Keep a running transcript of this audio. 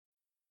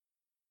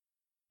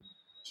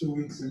2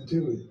 weeks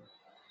into it.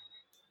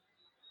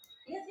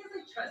 He has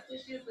like trust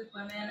issues with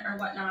women or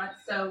whatnot,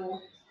 so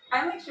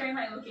I like sharing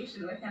my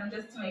location with him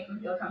just to make him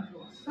feel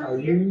comfortable. Have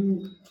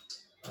you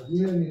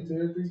had any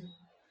therapy?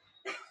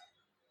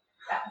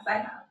 Yes, I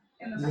have.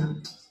 In the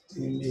past.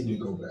 You need to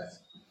go back.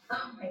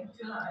 Oh my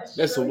gosh.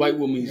 That's a white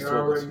woman he's You're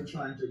talking already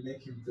trying to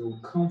make him feel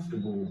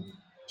comfortable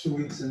 2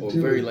 weeks into it.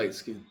 Or very light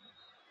skin.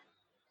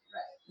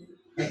 Right.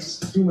 That's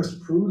too much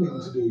pruning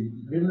to do.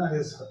 You're not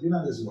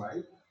his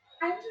wife.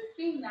 I'm just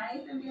being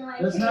nice and being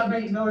like, That's hey, not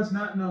being, no, it's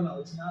not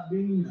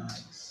being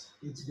nice.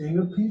 It's being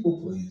a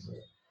people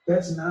pleaser.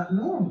 That's not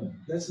normal.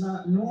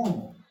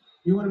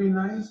 You want to be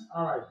nice?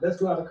 All right, let's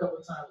go out a couple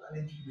of times. I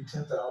need you to do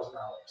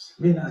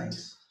 $10,000. Be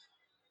nice.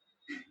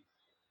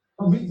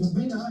 Oh, be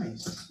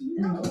nice.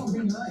 No. I mean, come on, be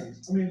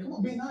nice.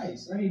 Be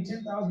nice. I need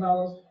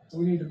 $10,000. So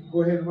we need to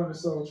go ahead and run a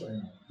soul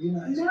train. Be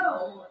nice.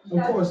 No.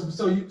 Of course.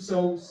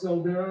 So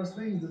there are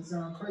things that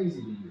sound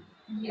crazy to you.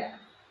 Yeah.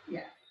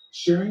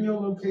 Sharing your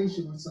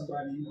location with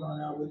somebody you've gone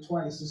out with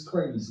twice is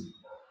crazy.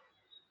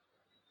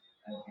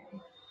 Okay.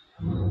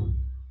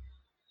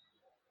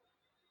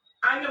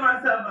 I give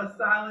myself a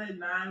solid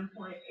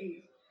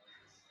 9.8.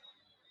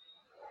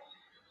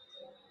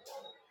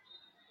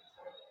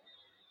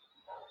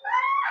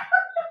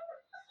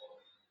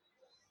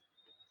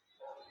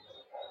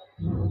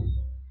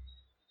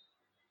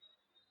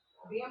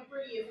 Being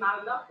pretty is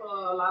not enough for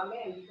a lot of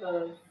men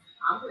because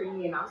I'm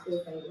pretty and I'm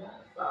still single.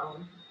 So,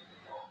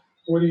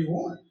 what do you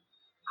want?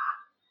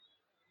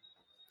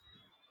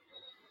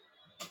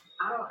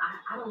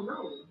 I don't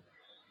know.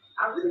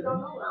 I really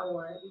don't know what I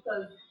want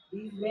because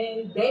these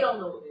men, they don't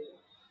know what they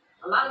want.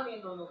 A lot of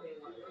men don't know what they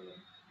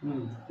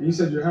want. You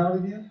said you're how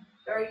old again?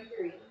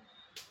 33.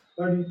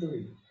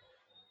 33.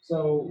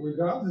 So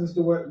regardless as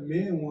to what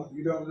men want,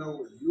 you don't know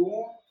what you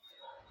want?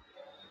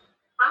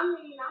 I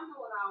mean, I know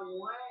what I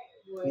want.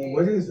 Well,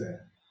 what is that?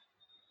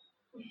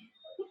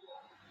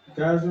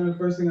 Guys, remember the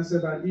first thing I said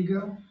about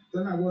ego?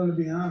 They're not willing to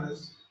be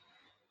honest.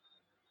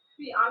 To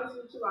be honest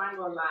with you, I ain't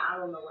gonna lie. I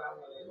don't know what I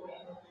want in a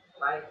man.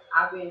 Like,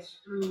 I've been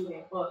screwed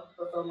and fucked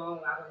for so long,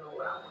 I don't know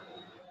what I want.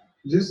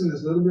 Just in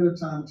this little bit of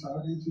time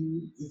talking to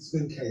you, it's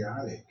been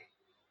chaotic.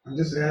 I'm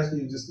just asking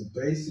you just the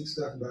basic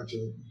stuff about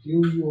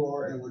who you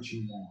are and what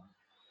you want.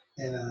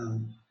 And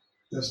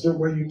the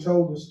way you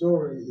told the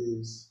story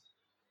is,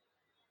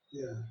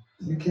 yeah,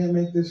 you can't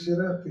make this shit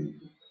up,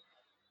 people.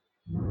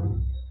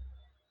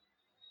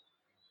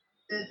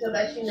 To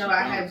let you know,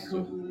 I have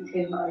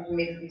completed my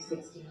made a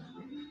 360.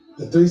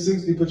 The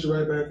 360 put you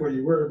right back where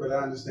you were, but I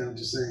understand what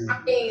you're saying.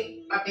 I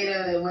made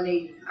a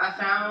 180. I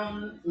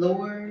found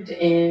Lord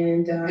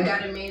and I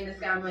got a man that's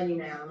got money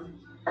now.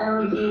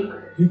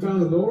 You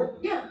found the Lord?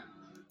 Yeah.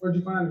 Where'd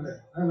you find him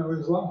at? I know he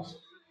was lost.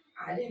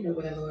 I didn't know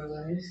what a Lord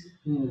was.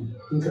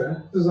 Okay.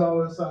 This is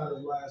all inside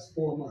of the last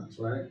 4 months,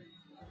 right?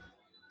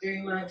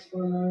 3 months,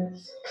 4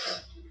 months.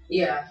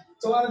 Yeah.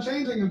 It's a lot of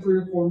changing in 3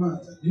 or 4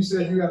 months. You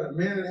said you got a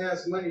man that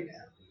has money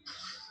now.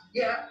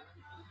 Yeah.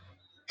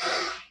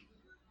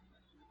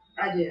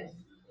 I did.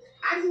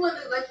 I just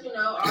wanted to let you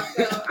know.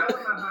 Also, I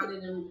wear my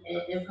bonnet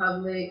in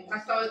public. I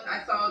saw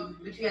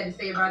what you had to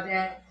say about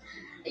that.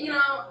 You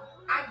know,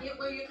 I get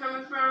where you're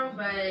coming from,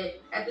 but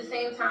at the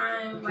same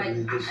time, like.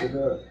 Shut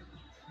up.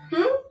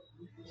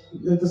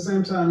 At the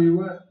same time, you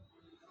what?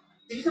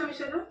 Did you tell me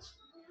shut up?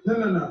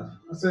 No.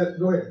 I said,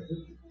 go ahead.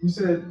 You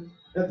said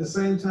at the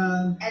same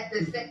time. At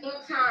the same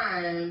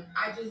time,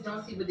 I just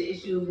don't see what the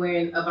issue of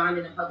wearing a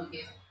bonnet in public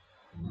is.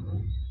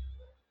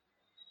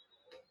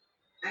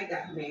 I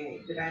got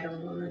married, but I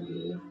don't want to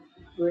be.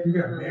 You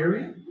got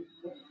married?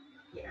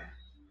 Yeah.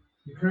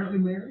 You currently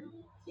married?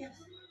 Yes.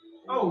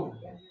 Oh.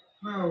 Yeah.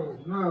 No.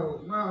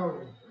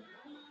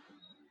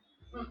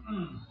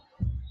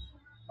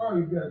 Oh,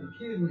 you gotta be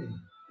kidding me.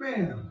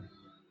 Ma'am.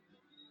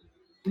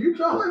 Are you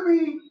trolling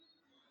me?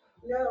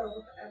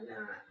 No, I'm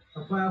not.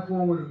 A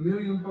platform with 1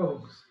 million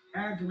folks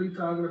actively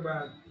talking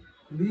about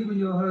leaving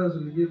your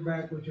husband to get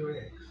back with your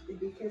ex.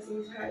 Because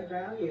he's high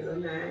value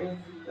and I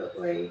felt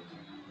like.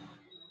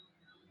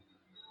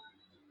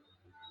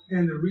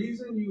 And the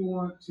reason you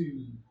want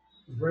to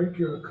break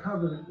your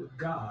covenant with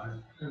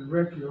God and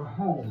wreck your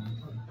home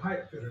of the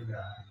pipe fitter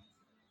guy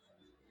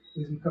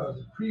is because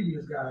the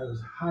previous guy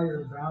was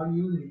higher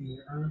value and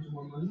he earns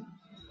more money?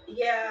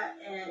 Yeah,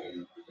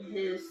 and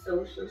his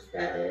social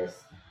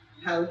status,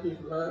 how he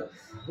looks.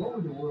 What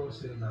would the world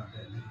say about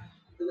that man?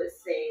 It would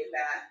say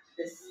that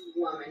this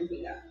woman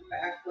he got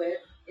back with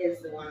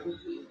is the one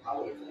he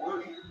always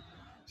wanted.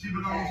 She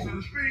belongs to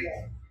the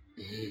streets.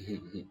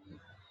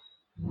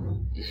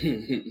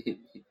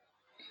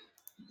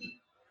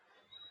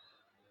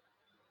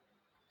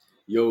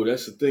 Yo,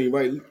 that's the thing,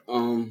 right?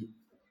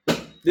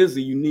 There's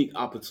a unique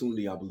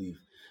opportunity, I believe,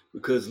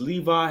 because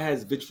Levi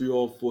has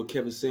vitriol for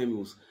Kevin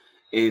Samuels,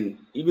 and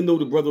even though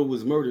the brother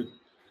was murdered,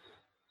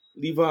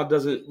 Levi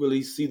doesn't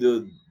really see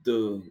the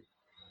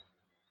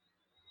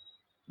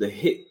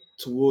hit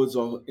towards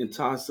our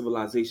entire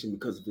civilization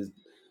because of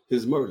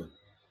his murder,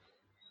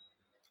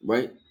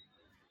 right?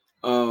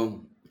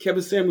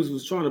 Kevin Samuels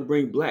was trying to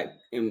bring black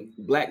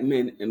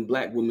men and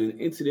black women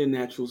into their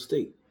natural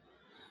state.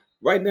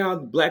 Right now,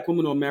 black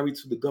women are married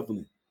to the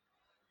government.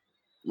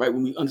 Right,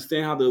 when we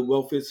understand how the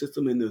welfare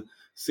system and the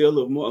sale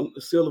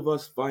of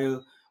us via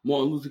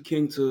Martin Luther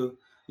King to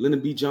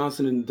Lyndon B.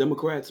 Johnson and the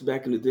Democrats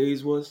back in the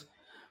days was.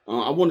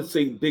 I want to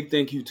say big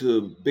thank you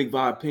to Big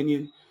Vi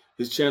Opinion.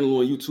 His channel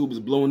on YouTube is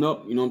blowing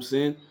up. You know what I'm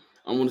saying?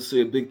 I want to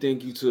say a big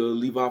thank you to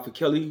Levi for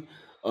Kelly,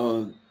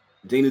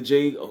 Dana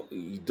J.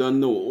 You done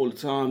know all the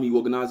time. He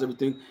organized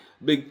everything.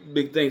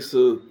 Big thanks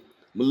to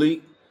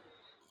Malik,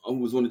 who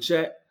was on the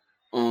chat.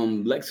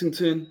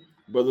 Lexington,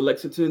 brother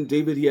Lexington,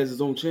 David, he has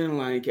his own channel.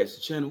 I ain't catch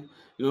the channel,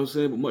 you know what I'm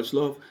saying? But much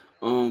love.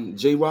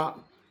 J Rock,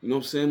 you know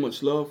what I'm saying?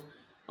 Much love.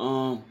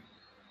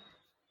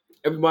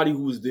 Everybody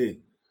who was there,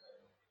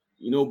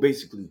 you know,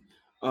 basically.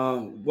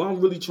 What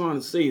I'm really trying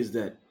to say is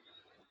that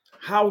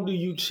how do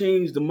you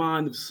change the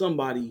mind of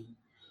somebody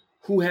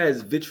who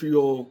has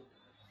vitriol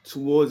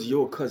towards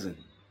your cousin?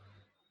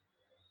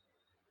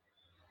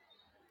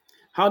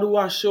 How do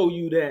I show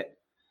you that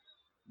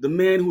the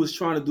man who is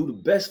trying to do the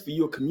best for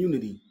your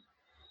community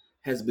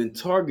has been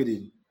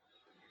targeted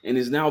and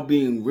is now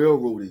being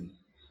railroaded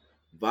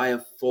via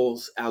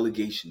false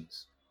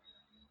allegations?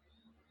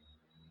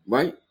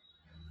 Right?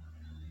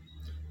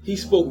 He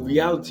spoke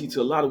reality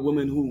to a lot of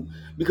women who,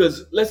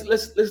 because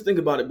let's think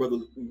about it,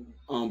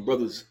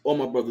 brothers, all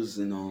my brothers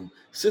and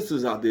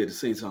sisters out there at the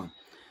same time.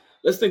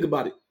 Let's think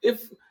about it.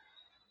 If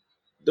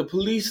the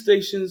police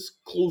stations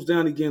close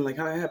down again, like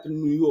how it happened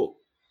in New York,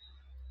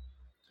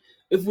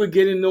 if we're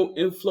getting no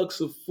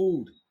influx of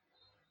food,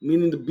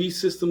 meaning the beef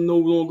system no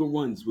longer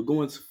runs, we're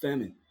going to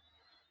famine.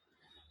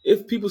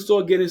 If people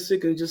start getting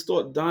sick and just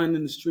start dying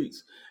in the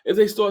streets, if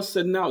they start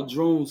setting out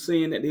drones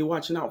saying that they're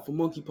watching out for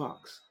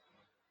monkeypox,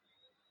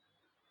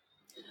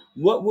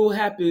 what will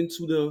happen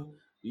to the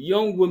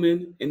young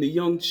women and the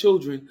young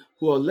children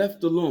who are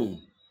left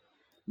alone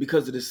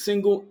because of the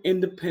single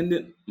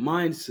independent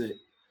mindset?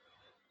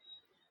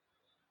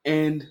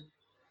 And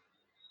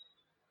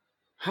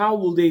how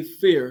will they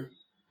fare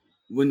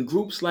when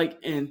groups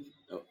like,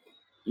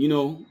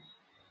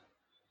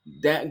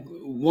 that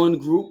one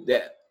group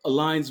that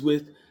aligns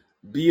with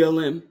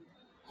BLM,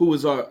 who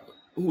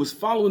is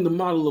following the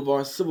model of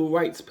our civil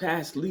rights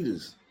past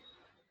leaders,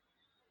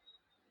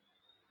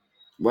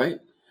 right?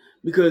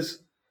 Because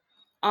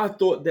I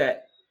thought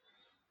that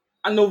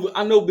I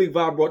know Big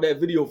Vi brought that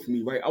video for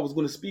me, right? I was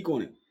going to speak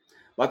on it,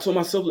 but I told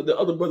myself let the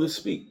other brothers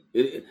speak.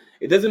 It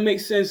doesn't make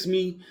sense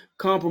me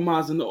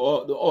compromising the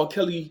R.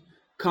 Kelly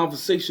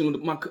conversation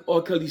with my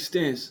R. Kelly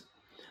stance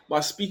by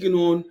speaking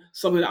on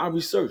something that I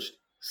researched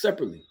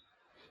separately.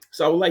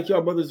 So I would like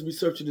y'all brothers to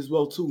research it as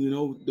well too. You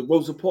know, the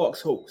Rosa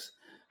Parks hoax,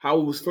 how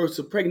it was first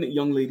a pregnant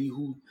young lady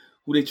who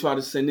they tried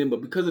to send in,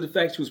 but because of the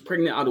fact she was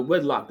pregnant out of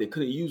wedlock, they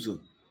couldn't use her.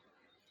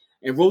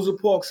 And Rosa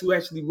Parks, who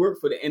actually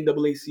worked for the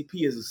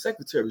NAACP as a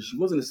secretary, she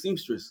wasn't a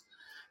seamstress.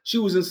 She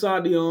was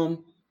inside the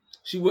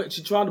she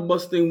tried to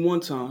bust thing one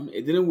time,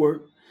 it didn't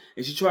work,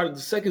 and she tried it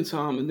the second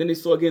time, and then they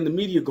started getting the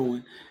media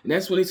going, and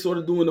that's when they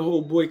started doing the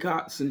whole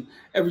boycotts and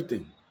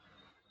everything.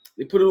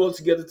 They put it all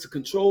together to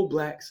control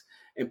blacks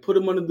and put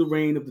them under the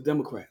reign of the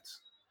Democrats,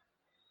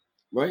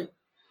 right?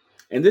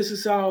 And this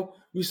is how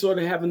we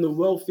started having the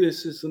welfare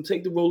system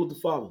take the role of the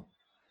father.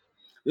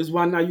 This is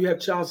why now you have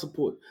child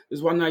support. This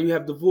is why now you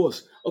have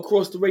divorce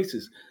across the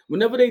races.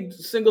 Whenever they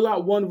single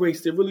out one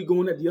race, they're really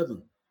going at the other,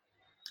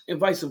 and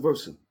vice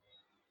versa.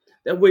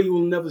 That way you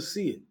will never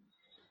see it,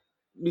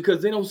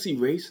 because they don't see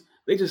race.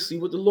 They just see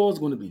what the law is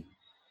going to be.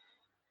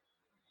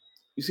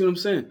 You see what I'm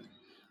saying?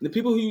 The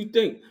people who you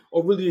think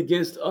are really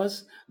against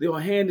us, they are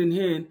hand in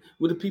hand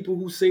with the people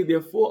who say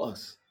they're for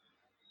us.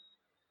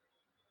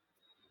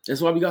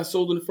 That's why we got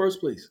sold in the first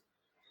place.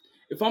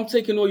 If I'm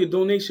taking all your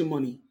donation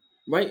money,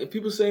 right? If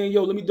people saying,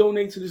 yo, let me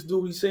donate to this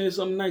dude, he's saying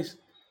something nice,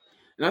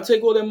 and I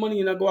take all that money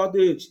and I go out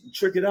there and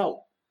trick it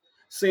out,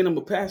 saying I'm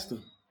a pastor,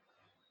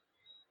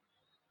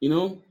 you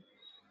know,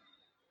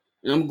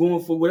 and I'm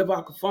going for whatever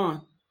I could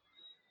find.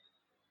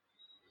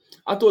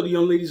 I thought the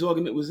young lady's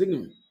argument was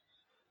ignorant,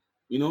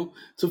 you know,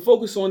 to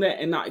focus on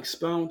that and not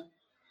expound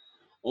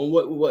on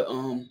what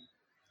Martin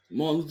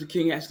Luther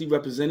King actually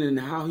represented and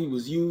how he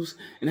was used,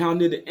 and how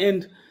near the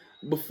end,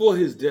 before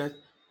his death,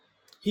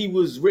 he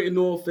was written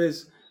off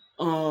as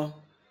a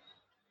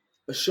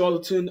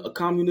charlatan, a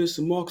communist,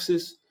 a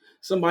Marxist,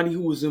 somebody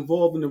who was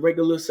involved in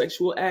irregular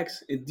sexual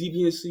acts and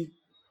deviancy,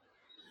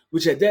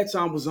 which at that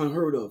time was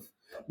unheard of.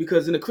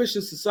 Because in a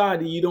Christian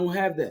society, you don't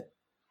have that.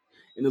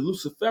 In the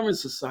Luciferian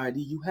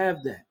society, you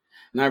have that.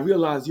 And I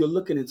realize you're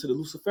looking into the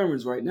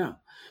Luciferians right now,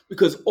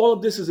 because all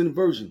of this is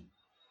inversion.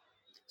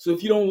 So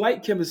if you don't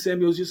like Kevin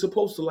Samuels, you're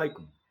supposed to like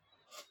him.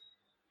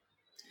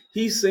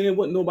 He's saying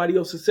what nobody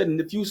else has said.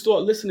 And if you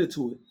start listening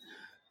to it,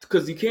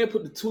 because you can't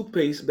put the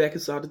toothpaste back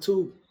inside the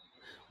tube.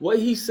 What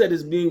he said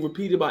is being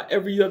repeated by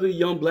every other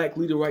young black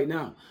leader right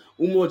now.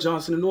 Umar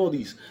Johnson and all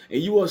these.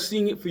 And you are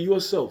seeing it for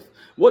yourself.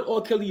 What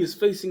R. Kelly is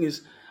facing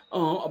is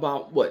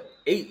about,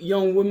 8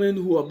 young women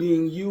who are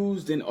being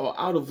used and are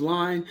out of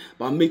line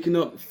by making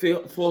up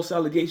false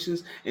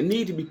allegations and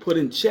need to be put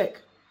in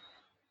check.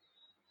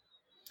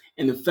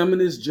 And the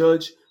feminist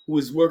judge who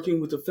is working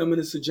with a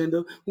feminist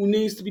agenda, who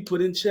needs to be put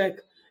in check.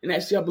 And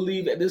actually, I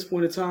believe at this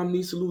point in time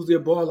needs to lose their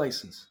bar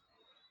license.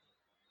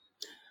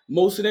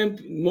 Most of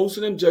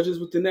them judges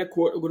within that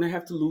court are going to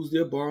have to lose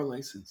their bar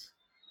license.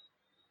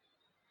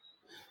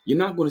 You're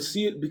not going to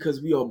see it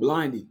because we are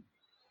blinded.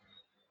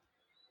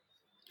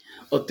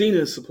 Athena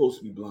is supposed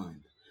to be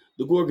blind.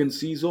 The Gorgon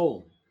sees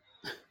all.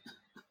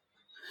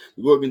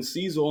 The Gorgon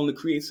sees all and it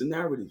creates a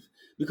narrative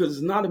because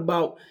it's not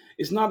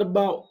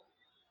about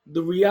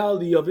the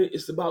reality of it.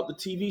 It's about the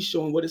TV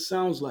show and what it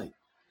sounds like.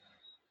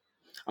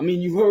 I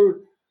mean, you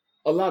heard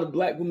a lot of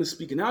black women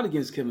speaking out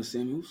against Kevin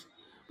Samuels.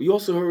 But you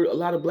also heard a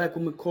lot of black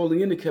women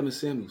calling into Kevin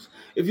Samuels.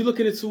 If you're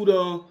looking into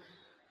the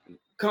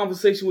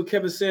conversation with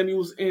Kevin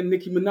Samuels and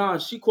Nicki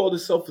Minaj, she called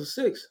herself a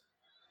 6.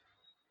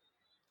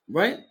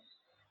 Right?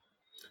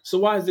 So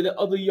why is it that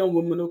other young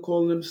women are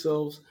calling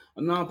themselves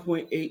a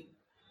 9.8?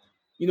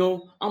 You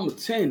know, I'm a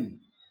 10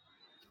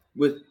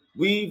 with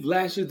weave,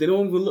 lashes. They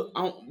don't even look.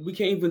 We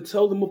can't even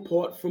tell them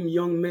apart from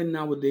young men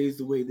nowadays.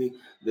 The way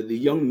that the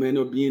young men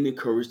are being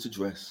encouraged to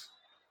dress.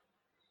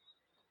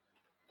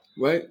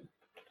 Right?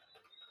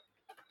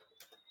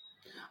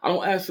 I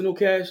don't ask for no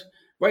cash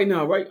right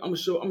now. Right? I'm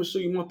gonna show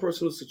you my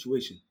personal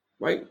situation.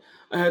 Right?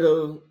 I have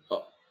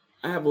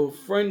a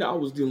friend that I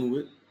was dealing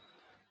with,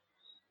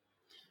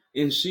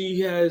 and she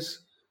has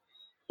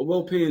a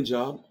well-paying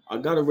job. I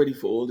got her ready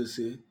for all this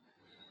here,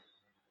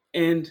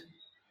 and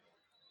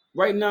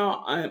right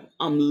now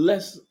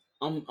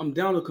I'm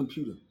down a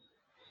computer.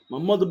 My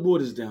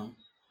motherboard is down,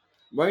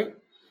 right?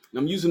 And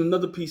I'm using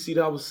another PC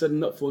that I was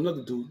setting up for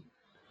another dude.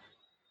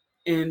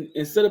 And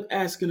instead of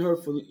asking her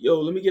for,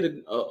 let me get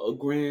a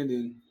grand,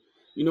 and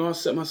I'll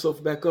set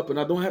myself back up, and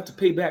I don't have to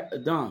pay back a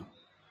dime.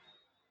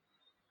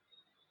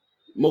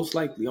 Most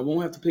likely, I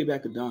won't have to pay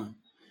back a dime.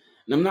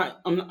 And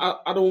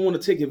I don't want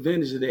to take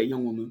advantage of that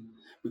young woman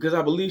because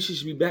I believe she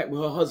should be back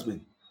with her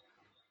husband.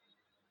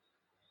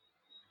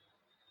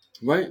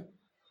 Right?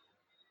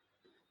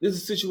 This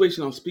is a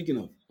situation I'm speaking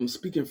of. I'm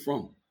speaking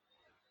from.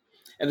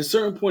 At a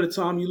certain point in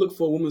time, you look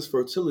for a woman's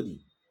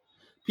fertility.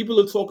 People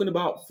are talking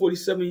about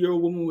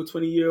 47-year-old women with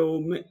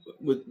 20-year-old men,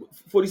 with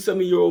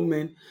 47-year-old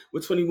men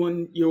with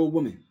 21-year-old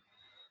women.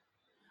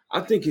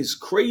 I think it's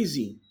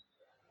crazy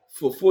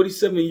for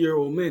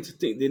 47-year-old men to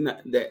think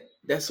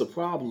that's a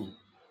problem.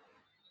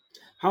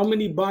 How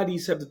many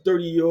bodies have the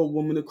 30-year-old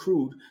woman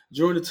accrued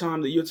during the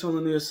time that you're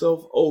telling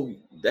yourself, oh,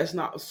 that's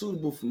not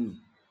suitable for me?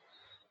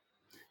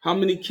 How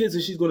many kids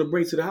is she going to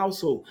bring to the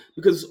household?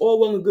 Because it's all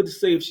well and good to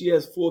say if she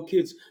has 4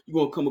 kids, you're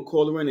going to come and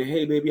call her in and,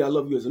 hey, baby, I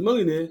love you as a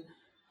millionaire.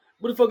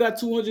 But if I got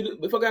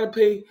to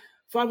pay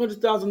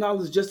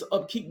 $500,000 just to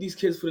upkeep these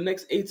kids for the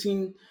next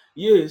 18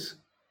 years,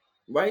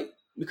 right?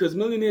 Because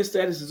millionaire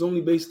status is only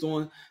based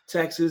on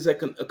taxes,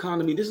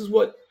 economy. This is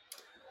what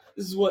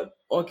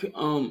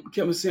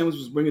Kevin Samuels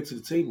was bringing to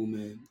the table,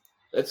 man.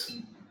 That's.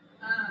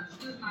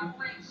 Excuse my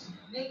French.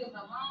 Niggas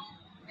alone,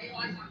 they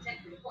always want to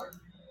take the court.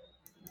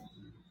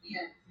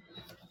 Yeah.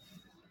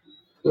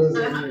 What does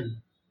that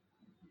mean?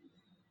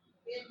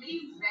 It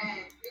means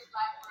that it's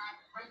like when I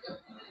break up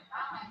with a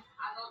guy,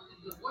 I go to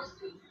divorce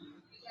you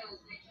because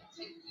they can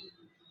take you,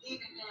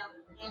 leaving them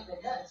in the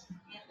dust,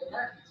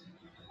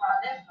 while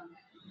that's from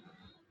them.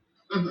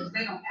 Because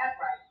they don't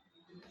act right.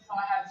 So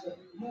I have to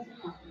move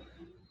on.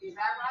 Is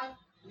that right?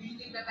 Do you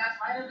think that that's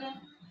right of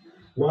them?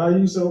 Why are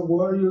you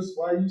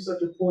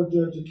such a poor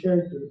judge of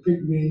character to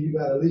pick me and you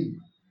gotta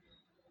leave?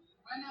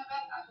 Run that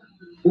back, I couldn't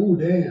believe it. Oh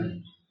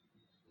damn.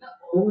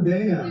 Oh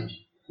damn.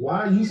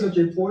 Why are you such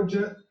a poor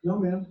judge? No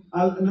ma'am.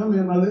 I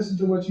listened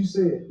to what you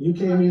said. You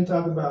came in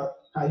talking about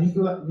how you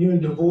feel like you're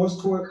in divorce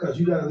court because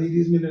you gotta leave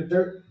these men in the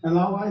dirt. And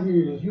all I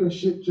hear is you're a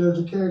shit judge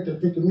of character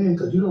picking men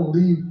because you don't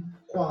leave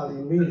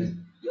quality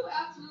men. You're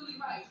absolutely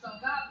right. So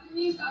God,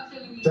 please stop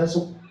telling me. That's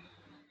what.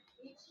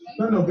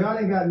 No, God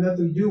ain't got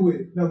nothing to do with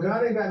it. No,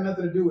 God ain't got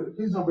nothing to do with it.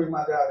 Please don't bring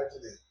my God into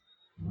this.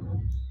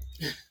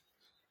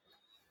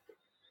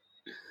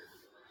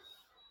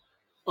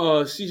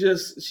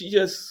 She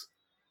just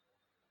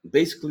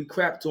basically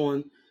crapped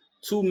on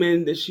 2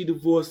 men that she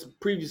divorced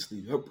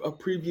previously, her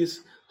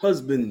previous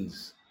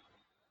husbands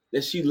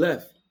that she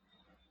left.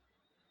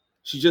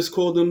 She just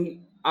called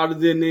them out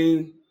of their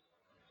name.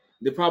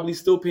 They're probably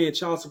still paying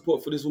child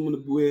support for this woman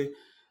to wear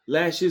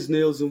lashes,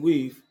 nails, and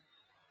weave,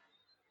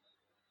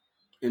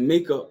 and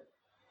makeup,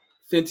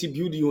 Fenty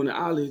Beauty on the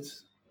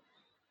eyelids.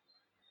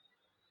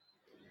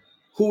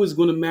 Who is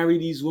going to marry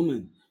these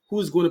women? Who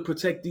is going to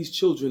protect these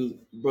children,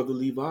 Brother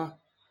Levi?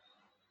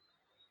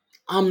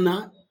 I'm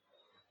not.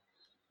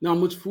 Now how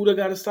much food I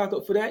got to stock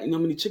up for that? You know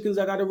how many chickens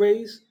I got to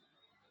raise?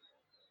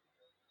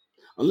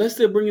 Unless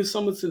they're bringing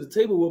someone to the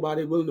table whereby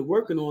they're willing to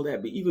work and all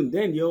that. But even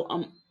then,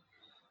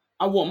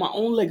 I want my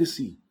own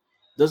legacy.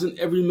 Doesn't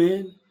every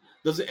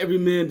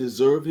man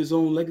deserve his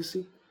own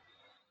legacy?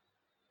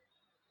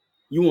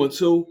 You want to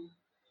till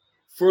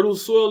fertile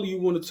soil, or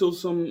you want to till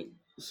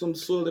some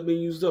soil that been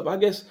used up? I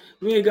guess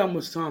we ain't got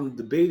much time to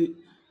debate it.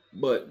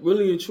 But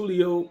really and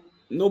truly,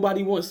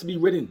 nobody wants to be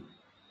ridden.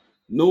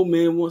 No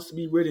man wants to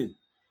be ridden.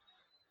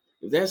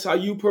 If that's how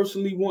you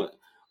personally want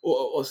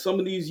or some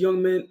of these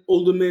young men,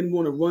 older men,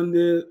 want to run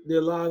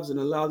their lives and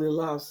allow their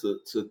lives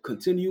to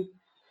continue,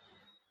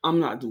 I'm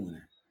not doing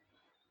that.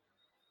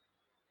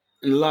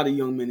 And a lot of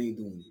young men ain't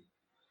doing it.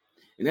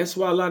 And that's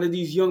why a lot of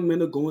these young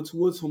men are going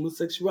towards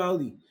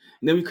homosexuality.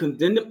 And then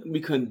we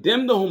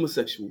condemn the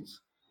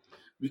homosexuals,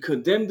 we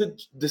condemn the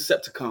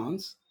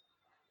Decepticons,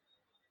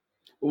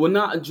 but we're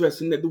not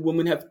addressing that the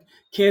women have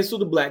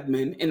canceled the black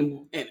men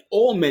and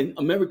all men,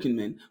 American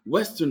men,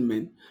 Western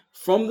men,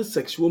 from the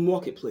sexual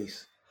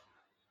marketplace.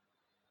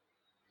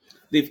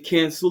 They've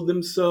canceled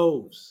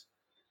themselves.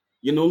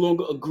 You're no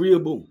longer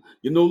agreeable.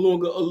 You're no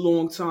longer a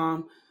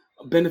long-time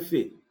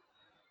benefit.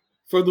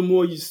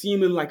 Furthermore, you're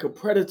seeming like a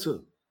predator.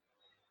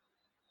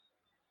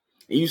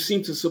 And you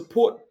seem to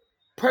support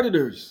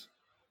predators.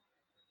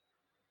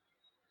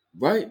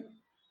 Right?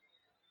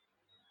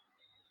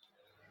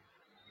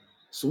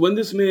 So when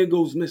this man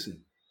goes missing,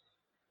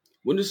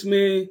 when this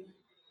man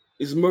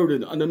is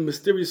murdered under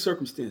mysterious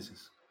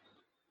circumstances,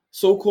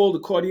 so-called a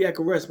cardiac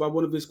arrest by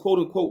one of his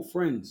quote-unquote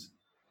friends,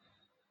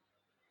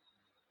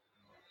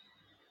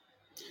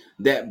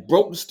 that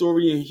broke the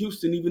story in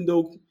Houston, even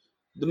though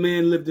the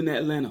man lived in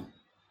Atlanta.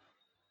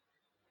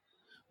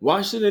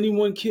 Why should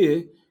anyone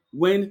care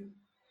when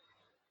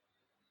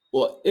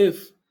or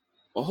if,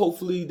 or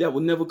hopefully that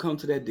will never come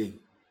to that day,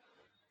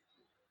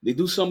 they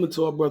do something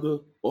to our brother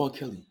R.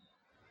 Kelly?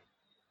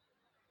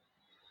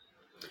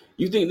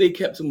 You think they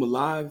kept him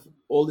alive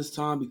all this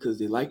time because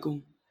they like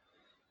him?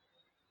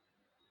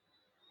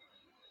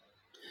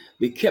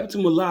 They kept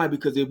him alive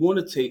because they want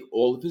to take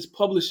all of his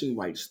publishing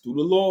rights through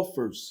the law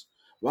first,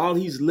 while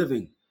he's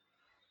living,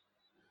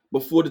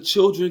 before the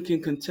children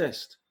can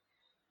contest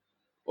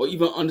or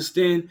even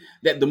understand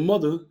that the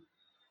mother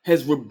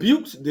has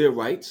rebuked their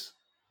rights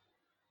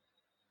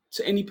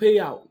to any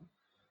payout.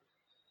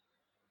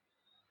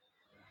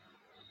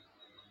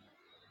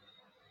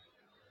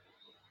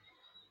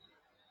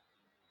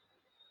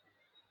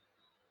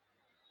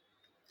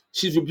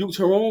 She's rebuked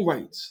her own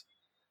rights.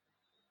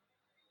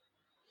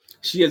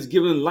 She has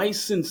given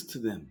license to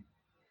them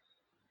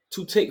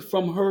to take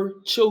from her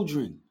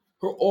children,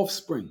 her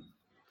offspring,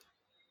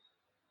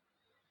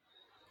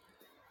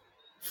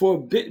 for a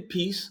bit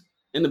piece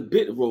and a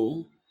bit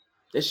role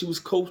that she was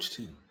coached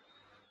in.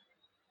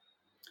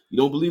 You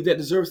don't believe that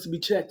deserves to be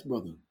checked,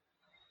 brother?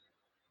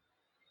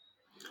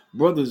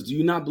 Brothers, do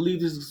you not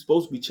believe this is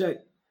supposed to be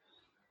checked?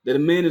 That a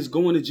man is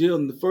going to jail,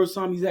 and the first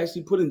time he's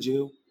actually put in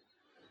jail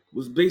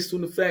was based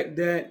on the fact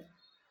that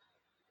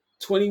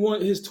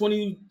his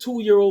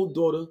 22-year-old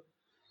daughter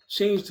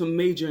changed her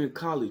major in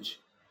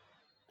college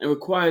and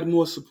required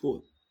more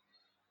support.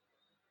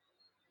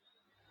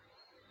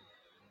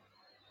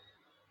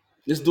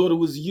 This daughter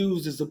was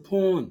used as a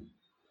pawn.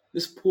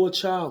 This poor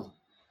child.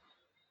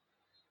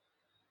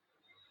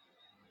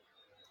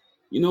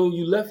 You know,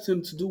 you left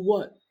him to do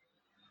what?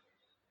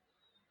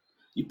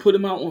 You put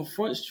him out on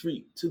Front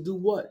Street to do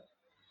what?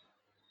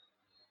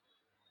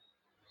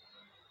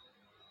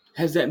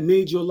 Has that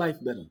made your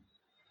life better?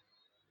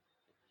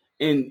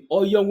 And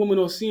all young women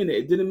are seeing that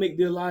it didn't make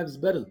their lives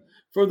better.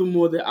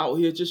 Furthermore, they're out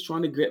here just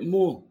trying to get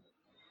more.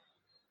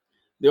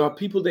 There are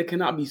people that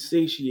cannot be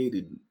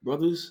satiated,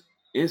 brothers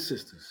and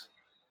sisters.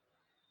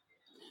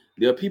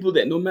 There are people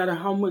that no matter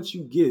how much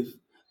you give,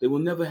 they will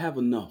never have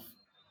enough.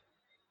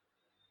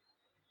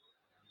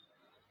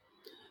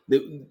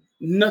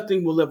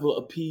 Nothing will ever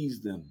appease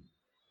them.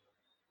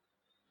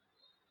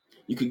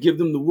 You could give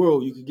them the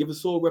world. You could give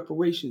us all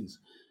reparations.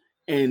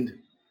 And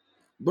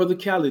Brother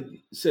Khaled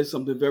said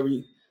something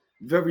very,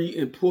 very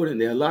important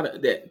there. A lot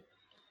of that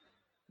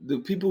the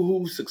people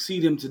who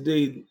succeed him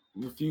today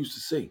refuse to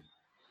say.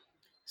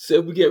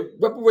 Said we get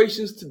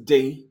reparations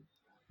today.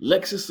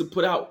 Lexus to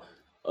put out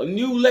a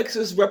new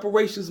Lexus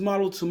reparations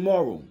model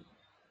tomorrow.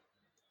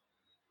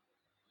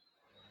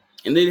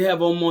 And they'd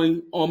have our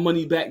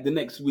money back the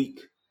next week.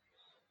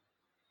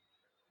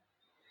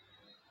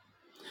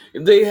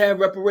 If they have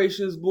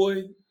reparations,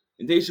 boy,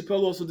 and Dave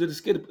Chappelle also did a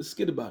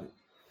skit about it.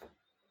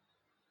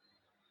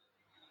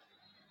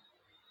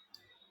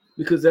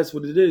 Because that's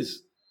what it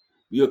is.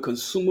 We are a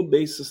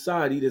consumer-based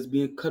society that's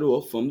being cut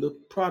off from the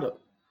product.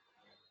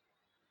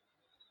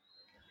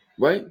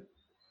 Right?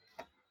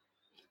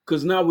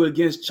 Because now we're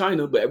against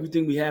China, but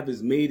everything we have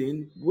is made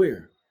in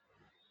where?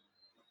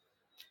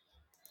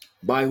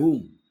 By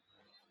whom?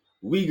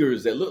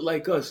 Uyghurs that look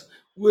like us.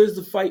 Where's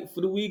the fight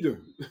for the Uyghur?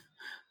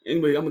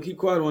 Anyway, I'm going to keep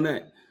quiet on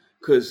that.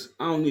 Because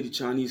I don't need the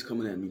Chinese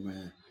coming at me,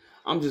 man.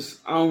 I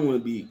don't want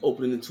to be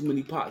opening too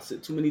many pots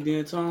at too many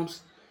damn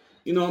times.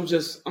 You know, I'm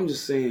just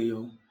saying,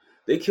 yo.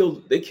 They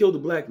killed the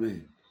black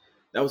man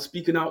that was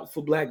speaking out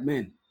for black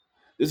men.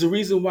 There's a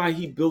reason why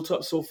he built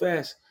up so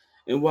fast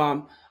and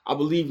why I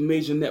believe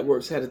major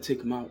networks had to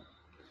take him out.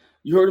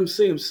 You heard him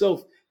say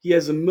himself, he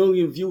has 1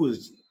 million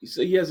viewers. He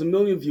said he has 1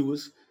 million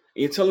viewers,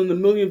 and you're telling the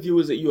 1 million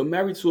viewers that you are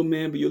married to a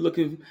man, but you're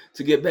looking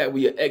to get back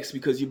with your ex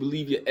because you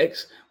believe your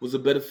ex was a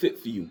better fit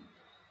for you.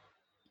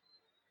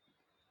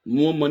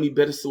 More money,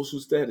 better social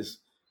status.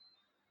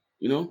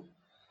 You know?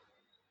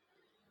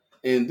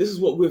 And this is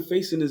what we're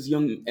facing as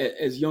young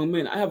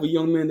men. I have a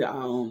young man that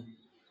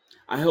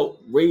I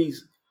helped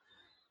raise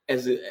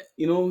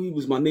he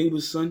was my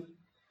neighbor's son.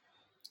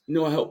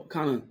 I helped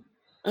kind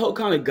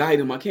of guide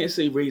him. I can't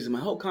say raise him. I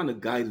helped kind of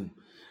guide him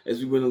as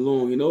we went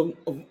along.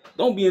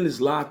 Don't be in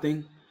this lie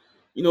thing.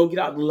 Get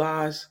out the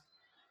lies.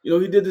 He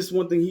did this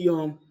one thing.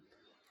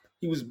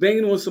 He was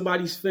banging on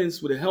somebody's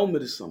fence with a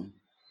helmet or something,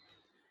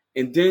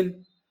 and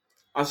then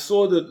I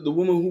saw the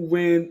woman who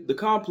ran the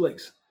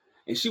complex,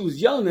 and she was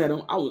yelling at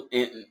him.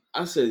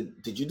 I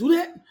said, "Did you do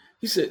that?"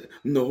 He said,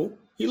 "No."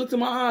 He looked in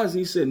my eyes and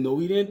he said, "No,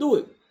 he didn't do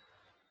it."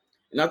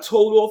 And I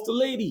told off the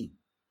lady.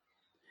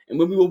 And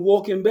when we were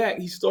walking back,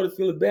 he started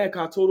feeling bad.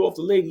 I told off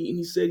the lady, and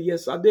he said,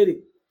 "Yes, I did it."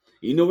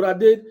 And you know what I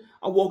did?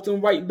 I walked him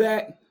right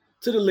back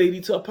to the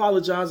lady to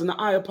apologize, and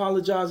I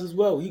apologized as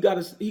well. He got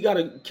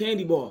a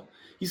candy bar.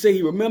 He said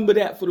he remembered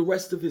that for the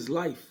rest of his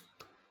life.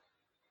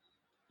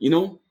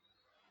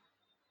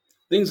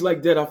 Things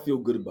like that I feel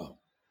good about.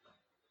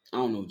 I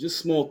don't know, just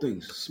small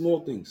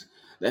things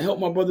that help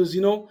my brothers,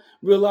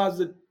 realize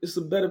that it's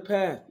a better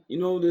path.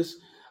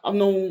 I've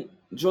known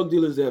drug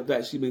dealers that have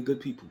actually been good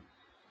people.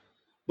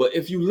 But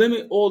if you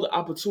limit all the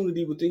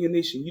opportunity within your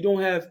nation, you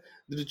don't have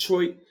the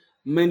Detroit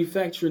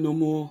manufacturing no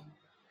more.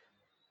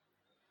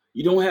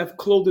 You don't have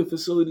clothing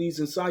facilities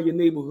inside your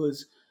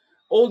neighborhoods.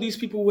 All these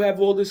people who have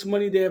all this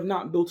money, they have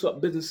not built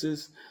up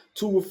businesses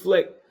to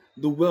reflect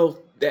the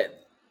wealth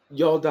that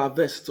y'all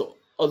divest to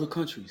other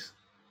countries.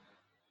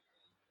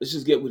 Let's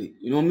just get with it.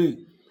 You know what I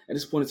mean? At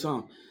this point in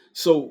time.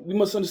 So we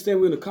must understand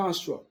we're in a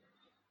construct.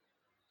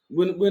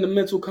 We're in a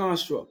mental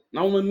construct.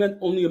 Not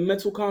only a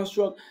mental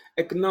construct,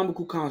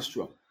 economical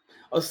construct,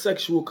 a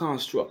sexual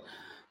construct.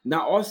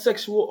 Now, our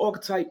sexual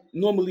archetype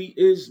normally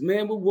is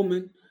man with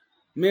woman.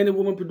 Man and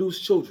woman produce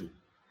children.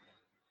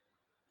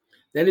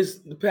 That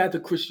is the path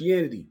of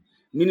Christianity,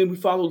 meaning we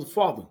follow the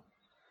Father.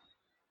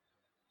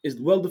 It's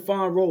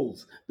well-defined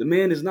roles. The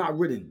man is not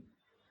written.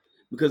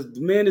 Because if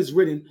the man is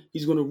written,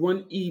 he's going to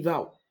run Eve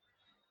out.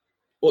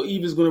 Or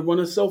Eve is going to run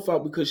herself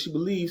out because she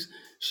believes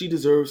she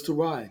deserves to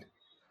ride.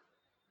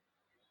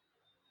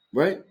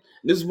 Right?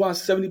 This is why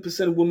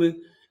 70% of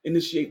women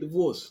initiate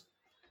divorce.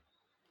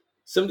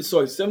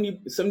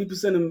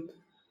 70% of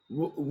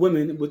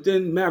women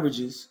within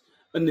marriages,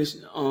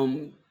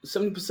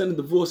 70% of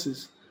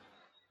divorces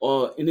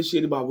are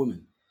initiated by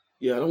women.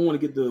 Yeah, I don't want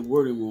to get the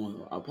wording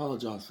wrong. I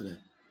apologize for that.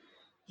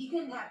 He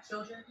couldn't have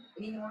children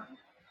anymore,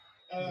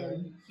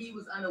 and he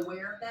was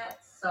unaware of that.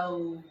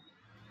 So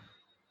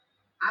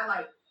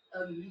I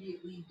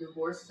immediately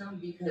divorced him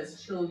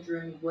because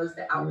children was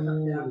the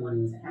outcome that I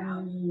wanted to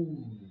have.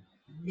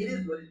 It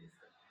is what it is.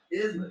 It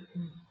is what it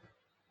is.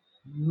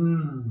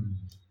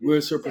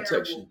 Where's her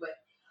protection?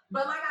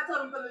 But like I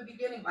told him from the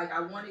beginning, I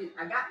got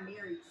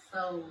married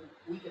so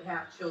we could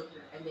have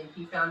children, and then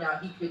he found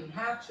out he couldn't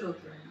have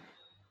children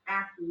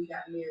after we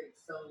got married.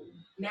 So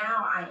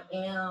now I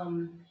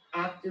am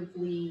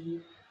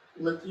actively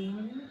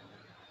looking.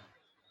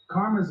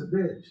 Karma's a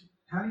bitch.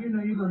 How do you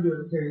know you're gonna be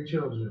able to carry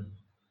children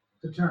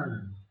to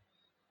term?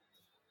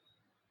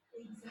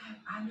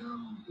 Exactly. I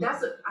know.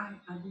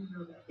 I do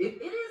know that.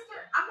 It is.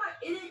 I'm like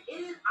it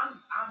is. I'm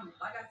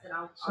like I said.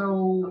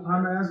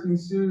 I'm asking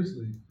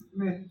seriously,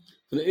 man.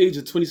 From the age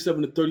of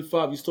 27 to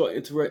 35, you start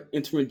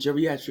entering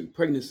geriatric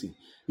pregnancy,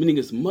 meaning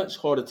it's much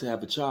harder to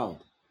have a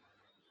child.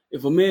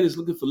 If a man is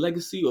looking for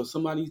legacy or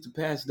somebody to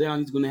pass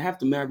down, he's going to have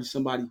to marry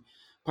somebody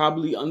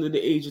probably under the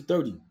age of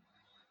 30.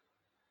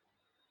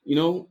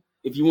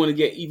 If you want to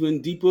get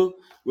even deeper,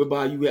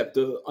 whereby you have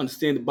to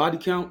understand the body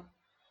count,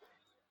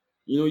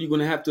 you're going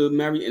to have to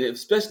marry, and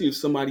especially if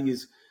somebody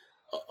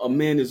a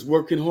man is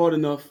working hard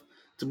enough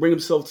to bring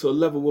himself to a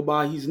level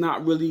whereby he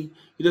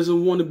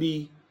doesn't want to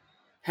be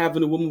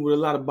having a woman with a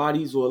lot of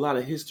bodies or a lot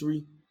of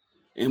history,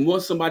 and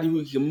wants somebody who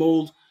he can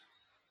mold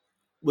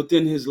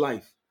within his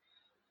life.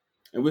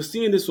 And we're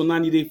seeing this on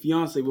 90 Day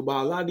Fiance, whereby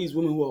a lot of these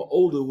women who are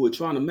older, who are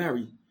trying to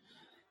marry,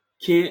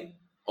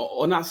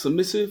 are not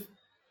submissive,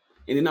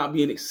 and they're not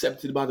being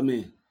accepted by the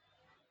man.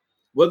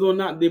 Whether or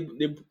not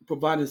they're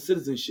providing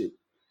citizenship,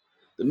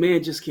 the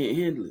man just can't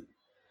handle it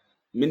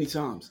many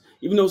times.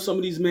 Even though some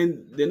of these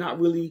men, they're not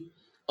really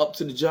up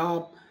to the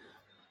job,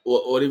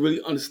 or they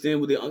really understand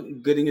what they're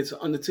getting into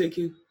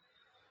undertaking,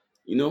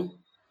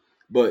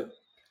 But,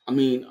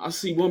 I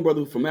see one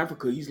brother from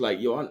Africa, he's like,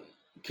 "Yo,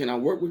 can I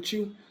work with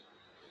you?"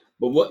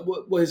 But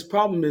what his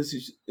problem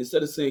is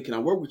instead of saying, "Can I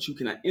work with you?"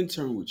 Can I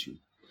intern with you?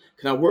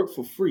 Can I work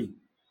for free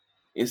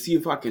and see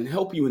if I can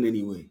help you in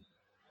any way?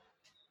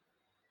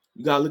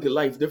 You gotta look at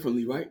life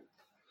differently, right?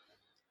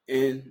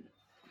 And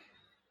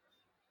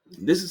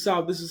this is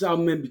how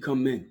men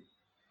become men.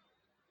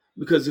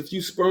 Because if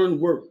you spurn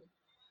work,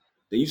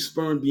 then you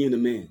spurn being a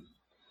man.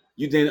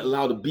 You then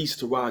allow the beast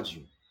to ride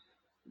you,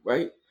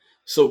 right?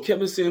 So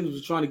Kevin Samuels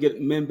was trying to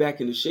get men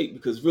back into shape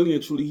because really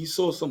and truly he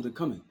saw something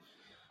coming.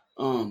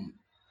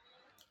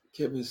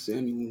 Kevin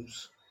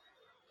Samuels,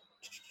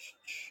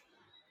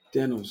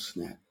 Dano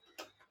Snap.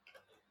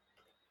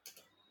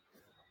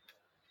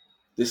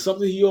 There's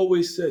something he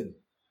always said.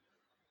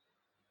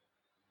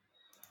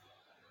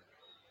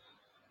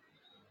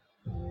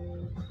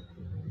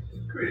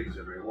 Greetings,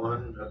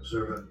 everyone.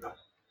 Observant.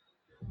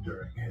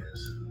 during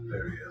his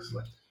various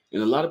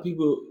And a lot of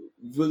people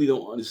really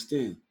don't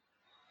understand.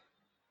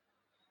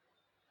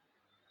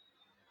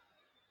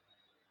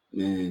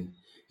 Man,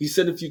 he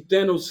said if he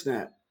did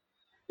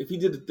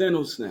the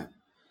Thanos snap,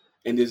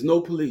 and there's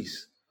no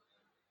police,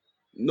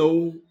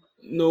 no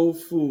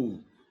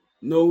food,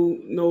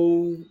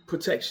 no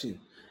protection,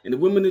 and the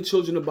women and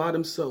children are by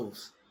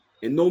themselves,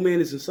 and no man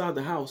is inside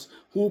the house,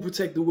 who will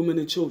protect the women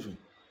and children?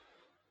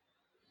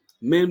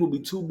 Men will be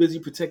too busy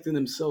protecting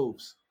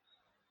themselves.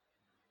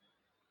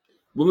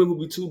 Women will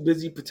be too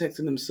busy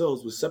protecting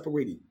themselves. We're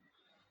separating.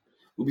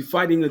 We'll be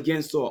fighting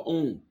against our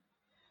own.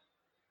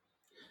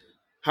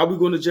 How are we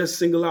going to just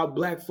single out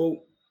black folk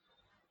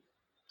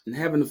and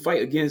having to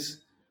fight against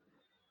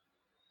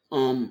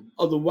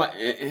other white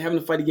and having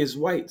to fight against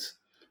whites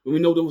when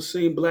we know those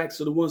same blacks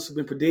are the ones who've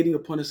been predating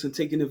upon us and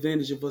taking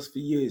advantage of us for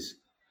years,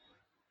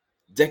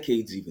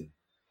 decades even,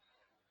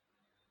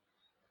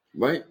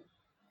 right?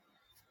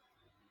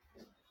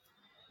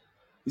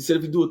 He said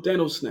if you do a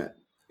Thanos snap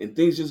and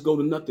things just go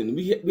to nothing,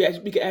 we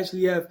can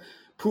actually have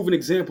proven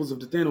examples of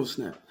the Thanos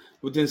snap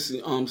within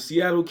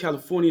Seattle,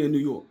 California, and New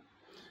York,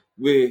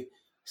 where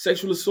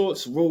sexual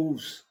assaults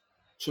rose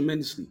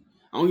tremendously.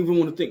 I don't even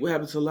want to think what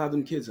happened to a lot of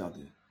them kids out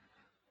there.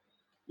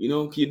 You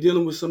know, you're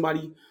dealing with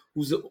somebody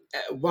who's,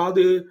 while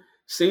they're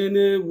saying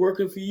they're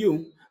working for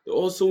you, they're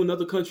also in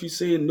other countries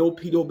saying no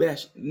pedo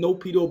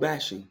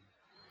bashing.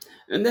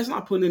 And that's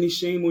not putting any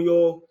shame on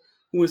y'all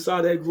who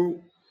inside that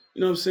group.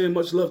 You know what I'm saying?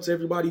 Much love to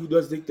everybody who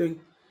does their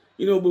thing.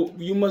 You know, but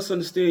you must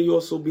understand you're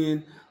also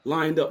being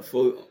lined up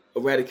for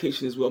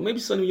eradication as well. Maybe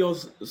some of y'all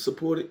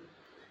support it.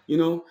 You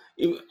know,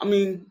 I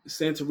mean,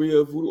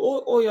 Santeria, Voodoo,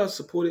 all y'all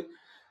support it.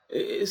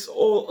 It's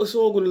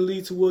all going to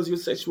lead towards your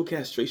sexual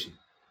castration.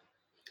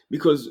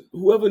 Because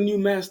whoever new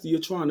master you're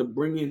trying to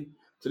bring in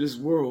to this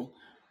world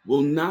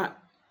will not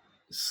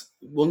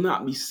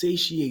be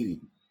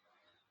satiated.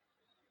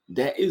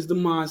 That is the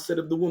mindset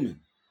of the woman.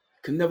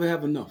 Can never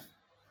have enough.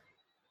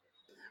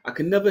 I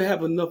can never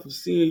have enough of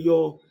seeing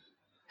y'all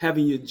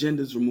having your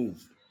genders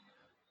removed.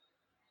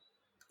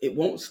 It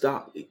won't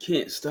stop. It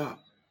can't stop.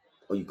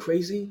 Are you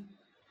crazy?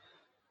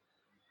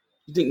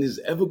 You think this is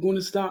ever going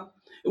to stop?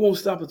 It won't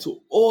stop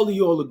until all of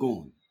y'all are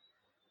gone.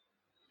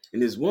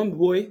 And there's one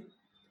boy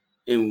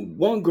and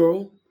one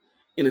girl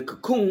in a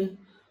cocoon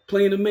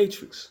playing the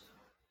Matrix.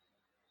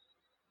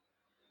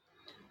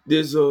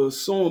 There's a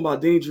song by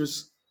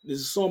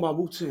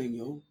Wu-Tang,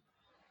 yo.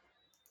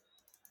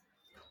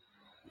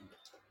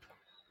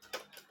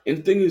 And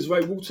the thing is,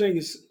 right, Wu-Tang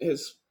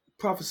has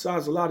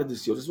prophesized a lot of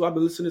this, yo. That's why I've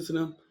been listening to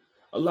them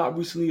a lot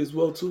recently as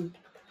well, too.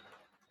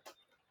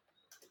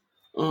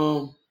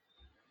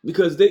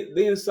 Because they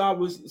inside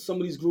with some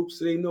of these groups,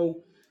 so they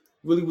know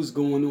really what's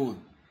going on.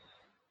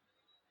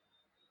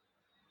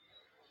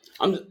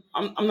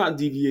 I'm not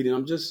deviating.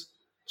 I'm just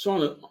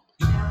trying to.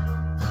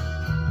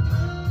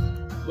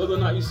 Whether or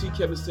not you see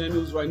Kevin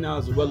Samuels right now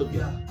as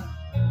irrelevant,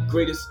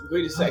 greatest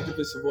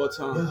activist of all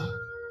time.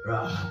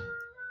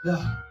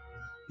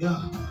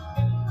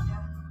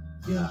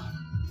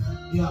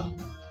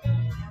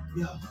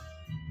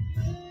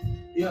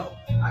 Yo,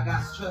 I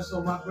got stress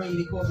on my brain,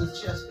 it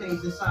causes chest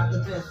pains inside the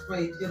best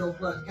frames. Ghetto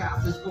blood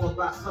cows is caused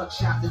by suck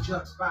shot the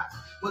junk spots.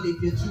 But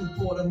if you're too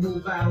poor to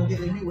move out or get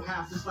a new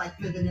house, it's like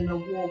living in a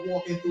war,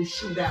 walking through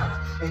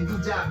shootouts. And you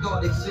doubt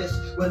God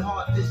exists when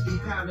hard fists be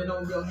pounding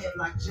on your head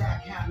like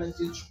jackhammers.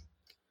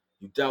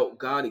 You doubt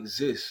God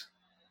exists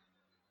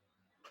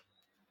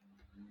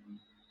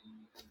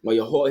while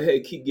your hard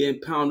head keep getting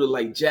pounded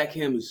like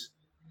jackhammers.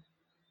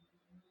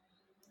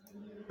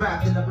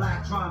 Wrapped in the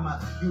black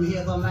drama, you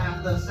hear the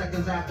laughter.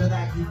 Seconds after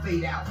that, you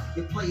fade out.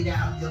 You played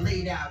out, you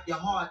laid out, your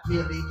heart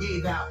merely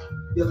gave out.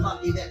 You're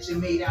lucky that you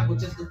made out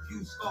with just a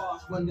few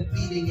scars when the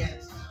beating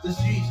ends. The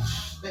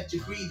streets let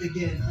you breathe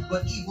again,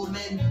 but evil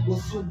men will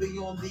soon be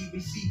on the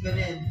receiving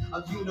end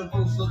of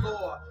universal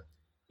law.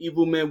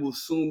 Evil men will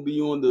soon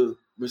be on the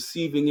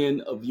receiving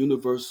end of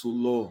universal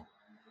law.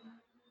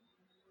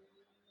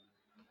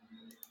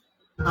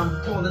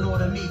 I'm calling on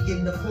the meek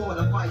and the poor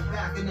to fight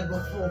back and never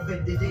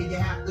forfeit the day you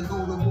have to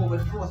go to war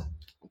with force.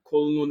 I'm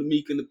calling on the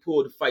meek and the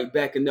poor to fight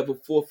back and never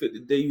forfeit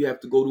the day you have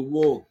to go to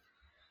war.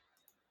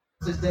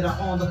 That are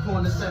on the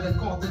corner, 7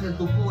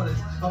 continental borders.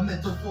 A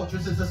mental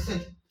fortress is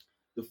essential.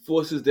 The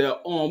forces that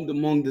are armed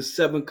among the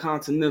 7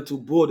 continental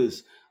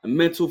borders. A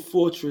mental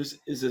fortress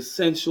is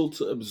essential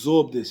to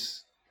absorb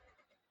this.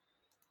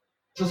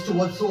 Just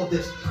to absorb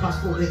this, my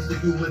sword is the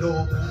human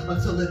orb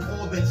until it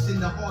orbits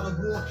in the heart of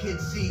war.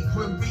 Kids see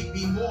grim reap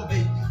be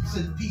morbid,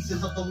 send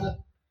pieces of the law.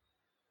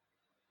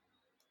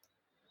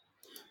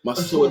 My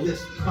sword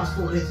hits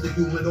the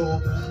human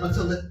orb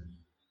until it.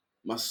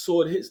 My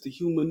sword hits the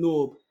human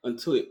orb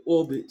until it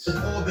orbits. It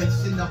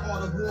orbits in the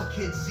heart of war.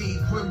 Kids see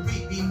grim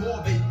reap be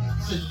morbid,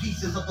 Process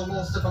pieces of the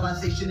lost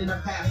civilization in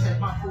the past. Had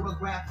my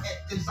photograph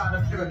etched inside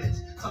of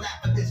pyramids. To laugh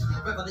at this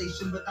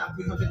revelation without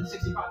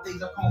 365 days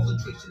of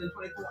concentration and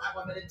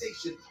 24-hour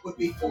meditation would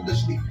be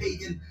foolishly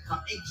pagan.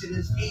 I'm ancient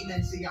as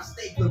amen. See, I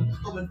stay grim,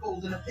 throwing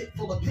foes in a pit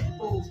full of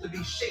pitfalls to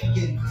be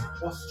shaken.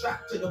 Or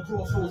strapped to the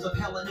crossroads of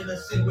hell and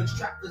innocent, which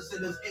trap the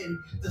sinners in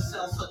to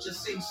sell such a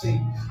Sing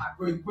Sing. I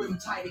bring grim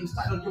tidings,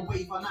 title your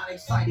wave are not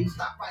exciting.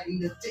 Stop writing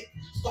the dick,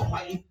 stop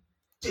writing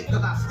shit,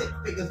 cause I stick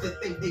figures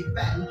that think they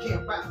fat and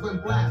can't rap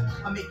when blast.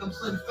 I make them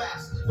slim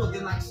fast,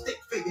 looking like stick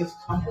figures.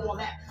 I'm all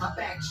that, I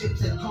bag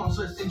chips at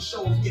concerts and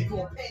shows, get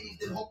more pennies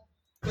than hope.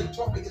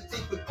 Victoria's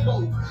Secret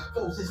clothes,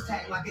 foes is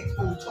tagged like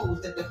exposed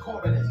toes at the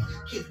coroners.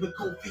 Kids with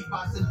cold feet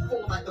rising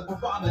full like the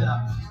barometer.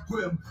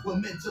 Grim will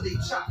mentally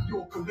chop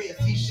your career.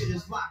 See, shit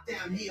is locked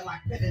down here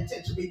like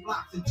penitentiary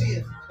blocks and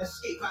tears.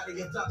 Escape out of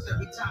your ducks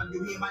every time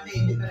you hear my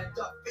name. You better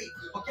duck feet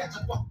or catch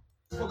a fuck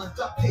full of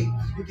duct tape.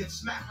 You get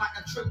smacked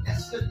like a trick that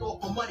slipped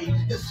off for money.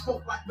 Then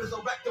smoke like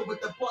resurrected with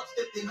the blood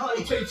dipped in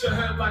honey. Rotate your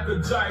head like a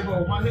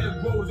gyro. My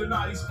head grows in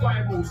all these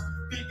spirals.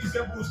 Beat these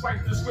symbols,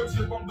 write the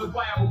scriptures from the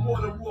Bible.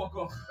 Water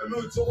walker,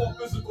 immune to all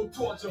physical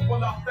torture.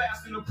 While I'm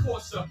fast in a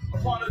Porsche,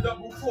 upon a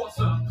double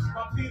crosser.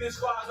 My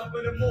penis rise up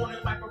in the morning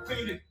like a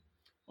phoenix.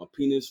 My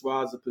penis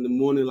rise up in the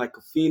morning like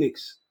a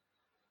phoenix.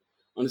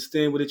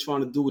 Understand what they're trying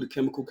to do with the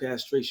chemical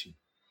castration.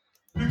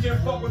 You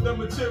can't fuck with the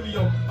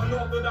material,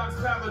 unorthodox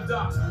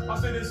paradox. I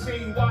say this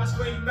scene,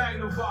 widescreen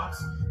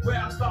Magnavox.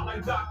 Grab start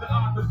like Dr.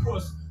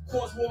 Octopus.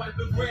 Course more like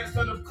the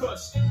grandson of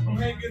Kush. I'm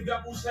hanging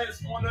devil's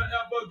heads on an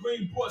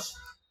evergreen bush.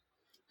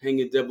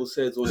 Hanging devil's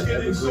heads on the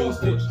Get evergreen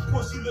exhausted, bush.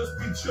 pussy let's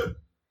be tripped.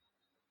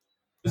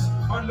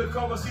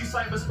 Undercover, see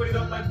ciphers sprayed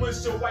up like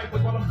windshield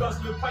wipers while I'm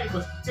guzzling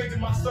pipers,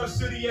 changing my search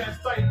city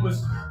ass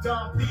diapers.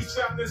 Don Peace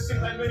trapped and sing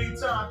like many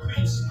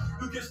timepiece.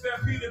 You get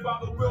stampeded by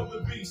the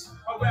wildebeest.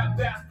 I rap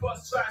that,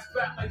 bust tracks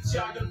back like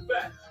giant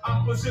fat.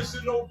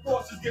 Oppositional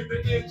forces get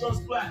the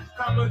eardrums flat.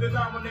 Common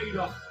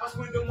denominator. I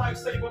swing the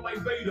lifesaver like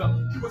Vader.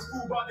 You was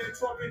fooled by their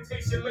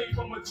orientation made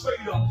from a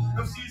traitor.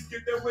 MCs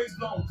get their wigs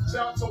blown.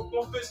 Sound choke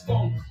on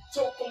fishbone.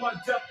 Choke on my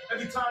depth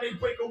every time they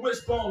break a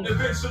wishbone.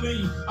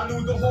 Eventually, I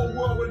knew the whole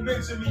world would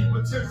mention me.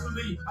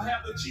 Potentially, I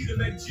have the key to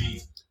make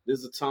G's.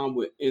 There's a time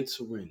we're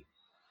entering.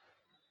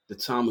 The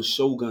time of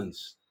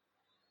shoguns.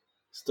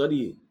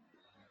 Study it.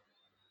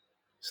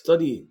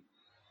 Study it.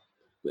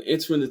 We're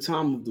entering the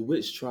time of the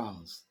witch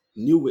trials.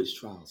 New witch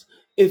trials.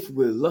 If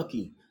we're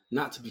lucky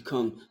not to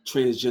become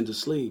transgender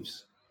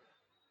slaves.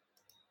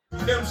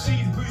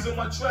 MCs breezing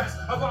my tracks.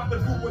 I rock the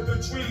group with the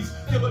trees.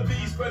 Killer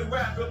bees spread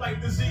rapid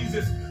like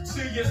diseases.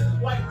 Serious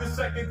like the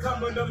second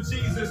coming of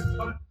Jesus.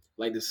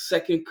 Like the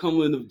second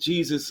coming of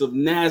Jesus of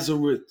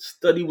Nazareth.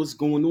 Study what's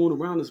going on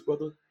around us,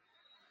 brother.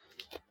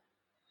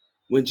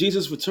 When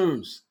Jesus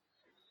returns,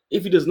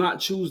 if he does not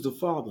choose the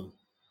Father,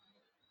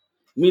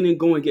 meaning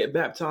go and get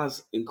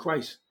baptized in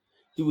Christ,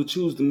 he will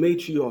choose the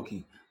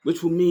matriarchy,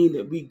 which will mean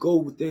that we go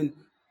within,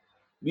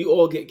 we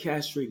all get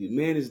castrated.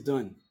 Man is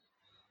done.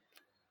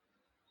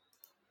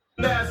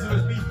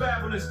 Lazarus be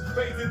fabulous,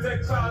 raising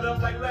dead crowd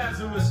up like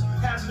Lazarus.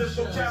 Hazardous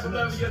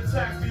vocabulary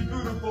attacks be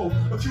beautiful.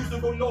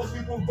 Accusable notes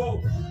we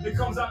provoke. It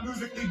comes out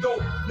musically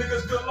dope.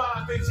 Niggas good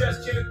lies, they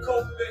just can't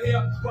cope. They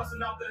hear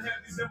busting out the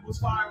heavy symbols,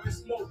 fire and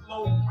smoke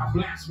low. I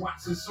blast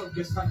Watson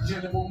circus like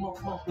General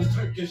Monk was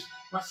Turkish.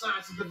 My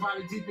science is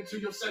divided deep into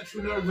your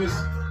central nervous.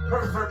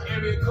 Pervert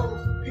area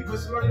code,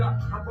 people's murder.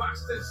 I'm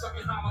boxed in,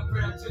 sucking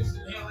hologram tits,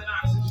 inhaling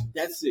oxygen.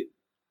 That's it.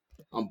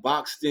 I'm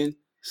boxed in,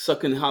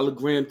 sucking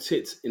hologram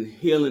tits,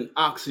 inhaling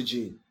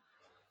oxygen.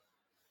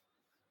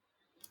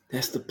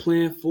 That's the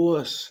plan for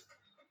us.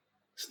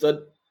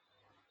 You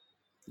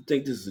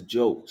think this is a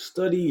joke?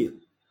 Study it.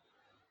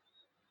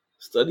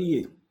 Study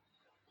it.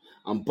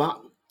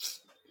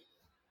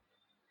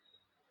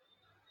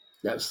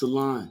 That's the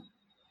line.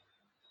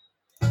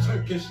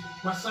 Turkish,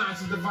 my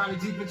science is divided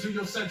deep into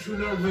your central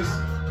nervous.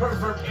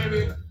 Pervert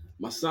area.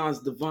 My science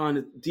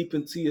divine deep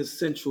into your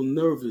central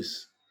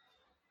nervous.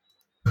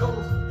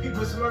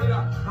 People's murder.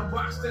 I'm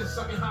boxed in,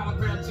 sucking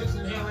hologram tits,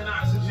 inhaling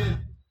oxygen.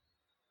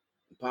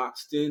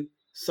 Boxed in,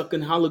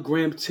 sucking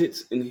hologram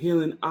tits,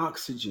 inhaling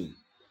oxygen.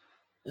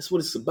 That's what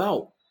it's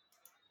about.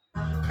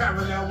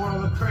 Parallel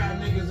world of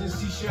crab niggas and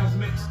seashells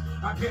mix.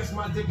 I pierce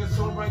my dick and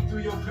saw right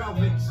through your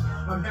pelvics.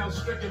 I'm hell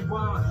stricken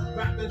blind,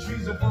 wrapped in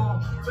trees of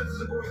palm.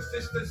 Physical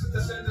existence is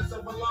descendants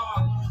of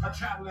Allah. I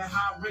travel at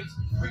high rates,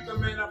 weaker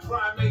men are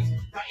primates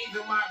that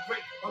either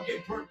migrate or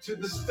get burnt to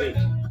the stake.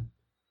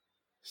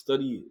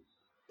 Study it.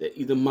 That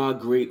either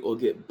migrate or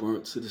get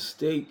burnt to the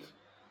stake.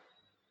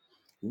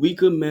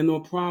 Weaker men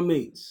or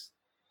primates,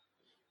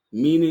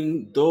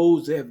 meaning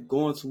those that have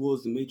gone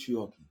towards the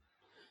matriarchy.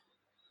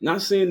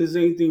 Not saying there's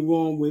anything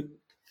wrong with,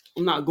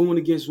 I'm not going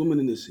against women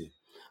in this here.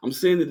 I'm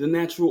saying that the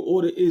natural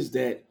order is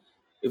that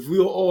if we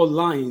are all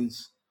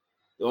lions,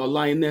 our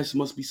lioness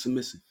must be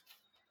submissive.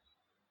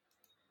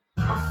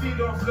 I feed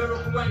off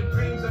lyrical like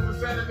beams of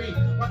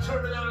amphetamine. My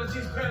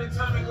terminology's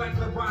pentatonic like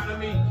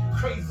lobotomy.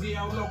 Crazy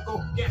El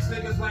Loco, gas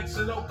niggas like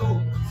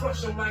Sunoco.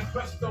 Crush them like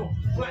Presto,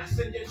 blast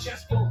in your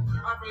chest bone.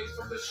 I raise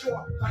from the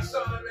shore like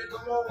Sodom and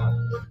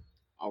Gomorrah.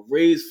 are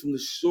raised from the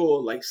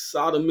shore like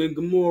Sodom and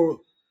Gomorrah.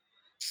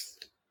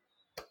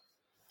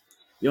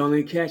 Y'all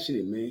ain't catching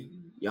it, man.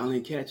 Y'all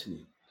ain't catching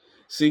it.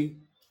 See,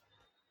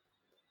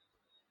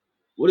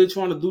 what they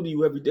trying to do to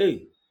you every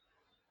day?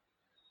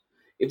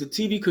 If the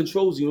TV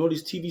controls you, all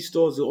these TV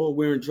stars are all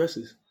wearing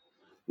dresses.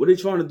 What are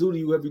they trying to do to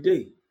you every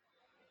day?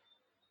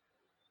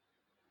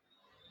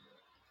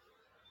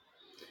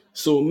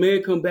 So a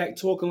man come back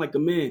talking like a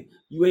man,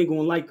 you ain't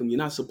gonna like him. You're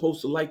not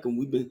supposed to like him.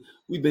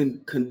 We've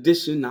been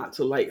conditioned not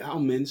to like how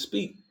men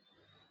speak.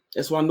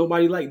 That's why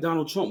nobody liked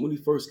Donald Trump when he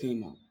first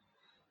came out.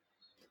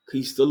 'Cause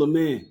he's still a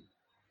man.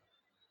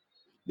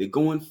 They're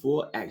going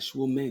for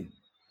actual men.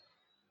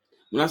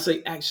 When I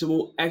say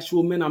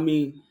actual men, I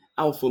mean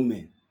alpha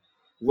men.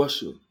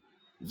 Russia,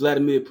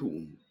 Vladimir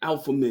Putin,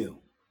 alpha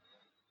male.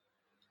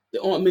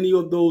 There aren't many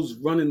of those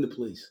running the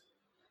place.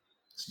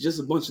 It's just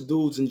a bunch of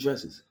dudes in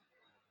dresses.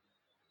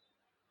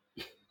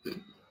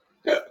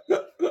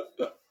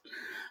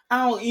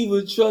 I don't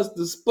even trust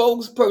the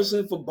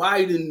spokesperson for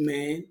Biden,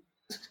 man.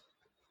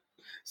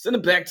 Send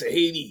him back to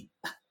Haiti.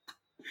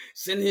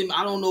 Send him,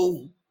 I don't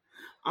know.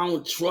 I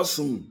don't trust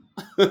him.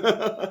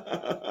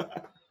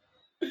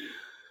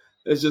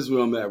 That's just where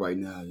I'm at right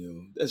now,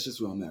 yo. That's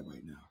just where I'm at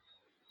right now.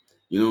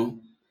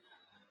 You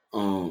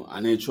know?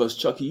 I didn't trust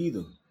Chucky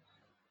either.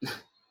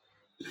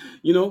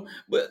 You know?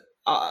 But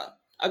I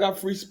got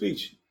free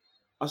speech.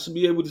 I should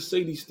be able to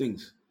say these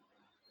things.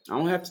 I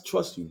don't have to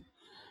trust you.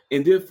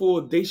 And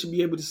therefore, they should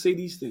be able to say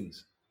these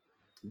things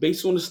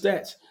based on the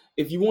stats.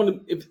 If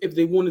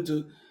they wanted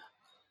to,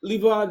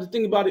 Levi, the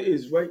thing about it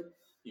is, right?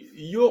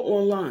 You're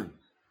online.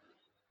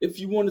 If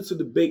you wanted to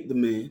debate the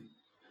man,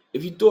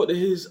 if you thought that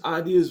his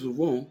ideas were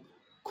wrong,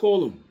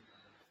 call him.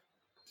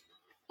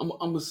 I'm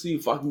gonna see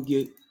if I can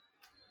get.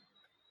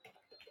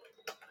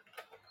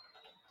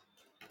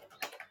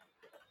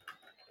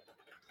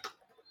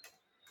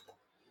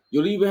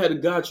 Yo, they even had a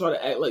guy try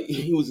to act like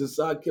he was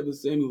inside Kevin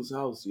Samuels'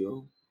 house,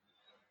 yo.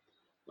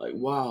 Like,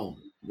 wow.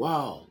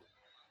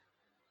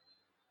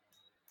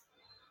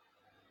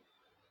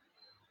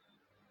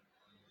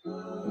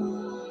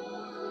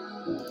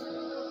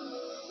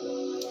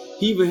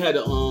 He even had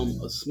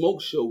a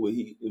smoke show where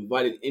he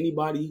invited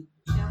anybody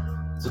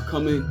to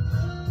come in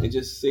and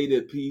just say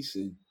their piece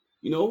and,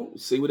 you know,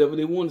 say whatever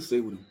they want to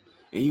say with him.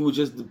 And he would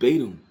just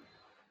debate him.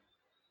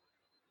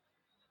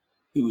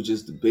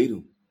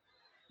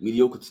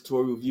 Mediocre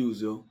tutorial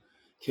views, yo.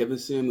 Kevin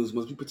Samuels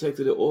must be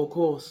protected at all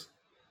costs.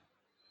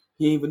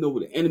 He didn't even know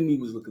what the enemy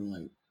was looking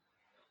like.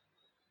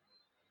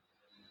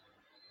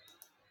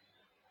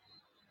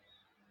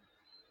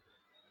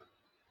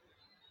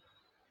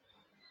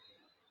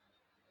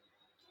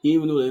 He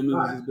didn't even know the enemy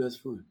was his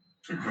best friend.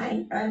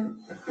 Hi, I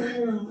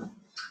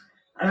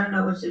don't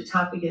know what your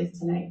topic is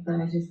tonight, but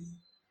I just.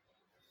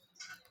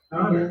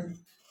 How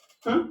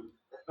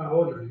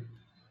old are you?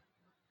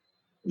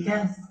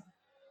 Yes.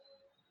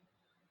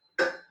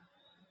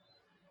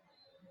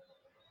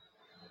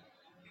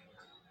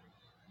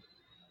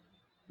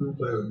 Don't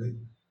play with me.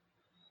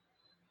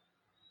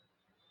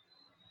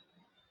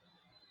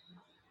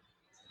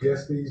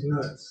 Guess these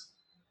nuts.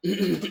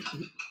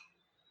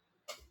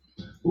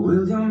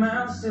 Will your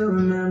mouth still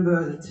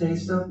remember the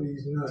taste of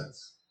These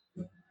nuts.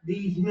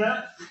 these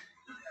nuts?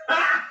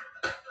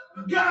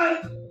 Got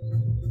it!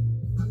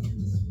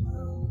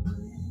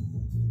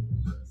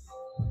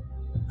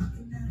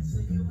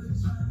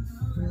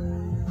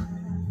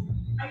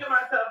 I give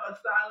myself a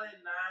solid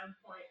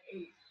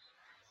 9.8.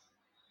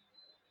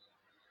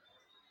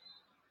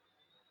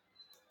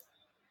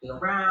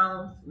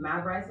 Around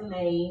my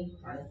resume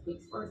kind of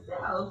speaks for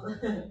itself.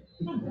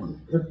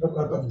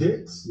 Of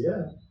dicks,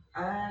 yeah.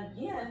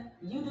 Yeah,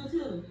 you do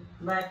too.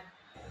 But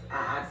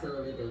I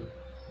absolutely do.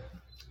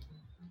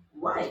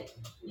 White,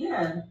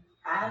 yeah,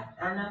 I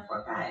know for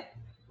a fact.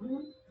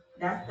 Mm-hmm.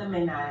 That's the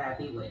midnight I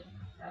be with.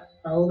 So.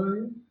 How old are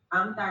you?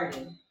 I'm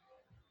 30.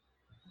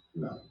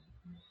 No.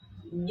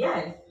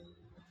 Yes,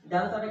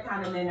 those are the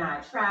kind of men I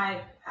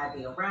attract. I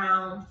be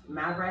around.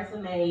 My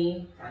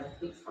resume kind of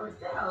speaks for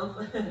itself.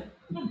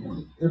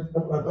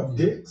 Of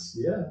dicks,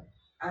 yeah.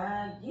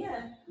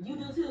 Yeah, you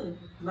do too.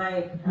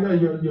 Like Yeah,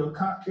 your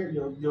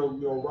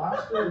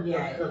roster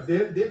yes. of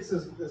dicks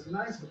is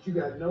nice, but you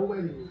got no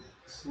wedding rings.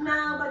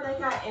 No, but they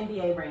got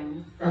NBA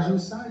rings. So. Cause you're a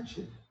side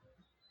chick.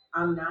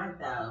 I'm not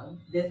though.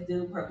 This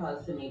dude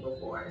proposed to me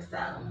before, so.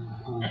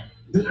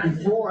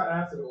 Before or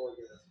after the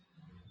orgasm?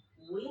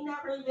 We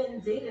never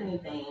even did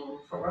anything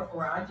for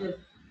real. I just,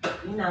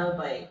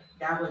 but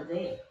that was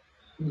it.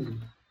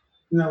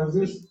 Now, was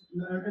this,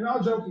 and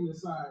all joking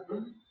aside,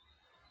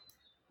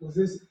 was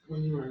this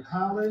when you were in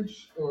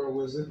college or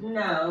was it?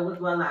 No, it was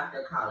well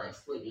after college,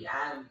 sweetie.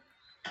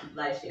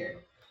 Last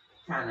year,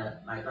 kind of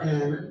like last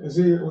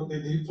year. And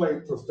did he play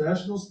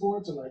professional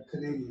sports or like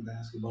Canadian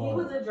basketball? He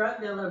was a drug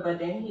dealer, but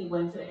then he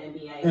went to the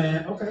NBA.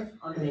 And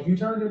if you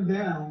turned him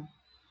down,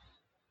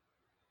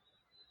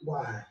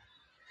 why?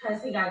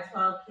 Because he got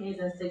 12 kids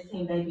and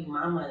 16 baby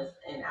mamas,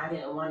 and I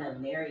didn't want to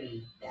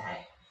marry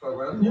that for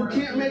real. You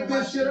can't make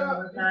this shit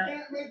up. You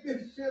can't make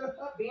this shit up.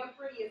 Being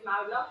pretty is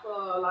not enough for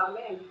a lot of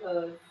men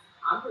because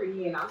I'm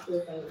pretty and I'm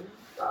still single.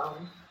 So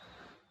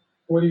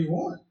What do you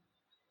want?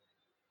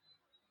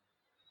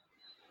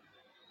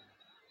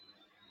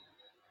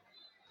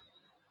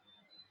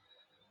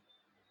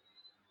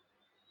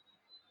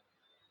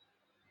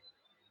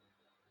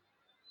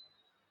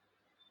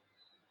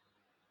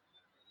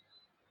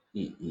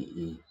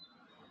 Mm-mm-mm.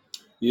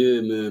 Yeah,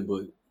 man,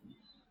 but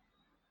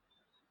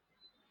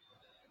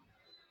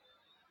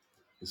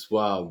it's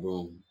wild,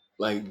 bro.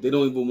 Like they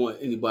don't even want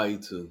anybody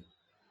to.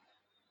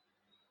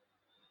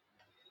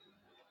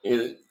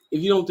 And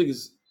if you don't think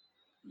it's,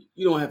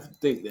 you don't have to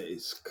think that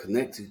it's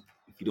connected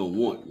if you don't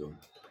want, yo.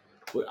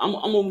 But I'm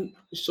gonna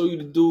show you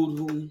the dude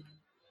who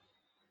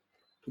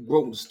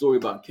broke the story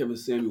about Kevin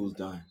Samuels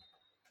dying.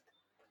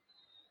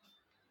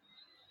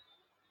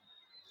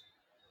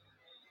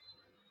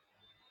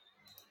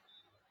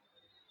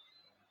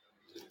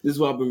 This is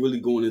what I've been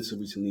really going into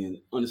recently and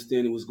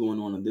understanding what's going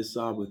on this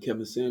side with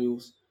Kevin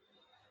Samuels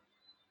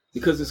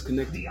because it's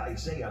connected. The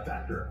Isaiah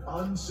Factor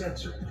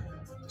Uncensored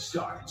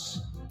starts.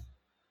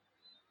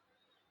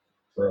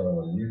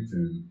 On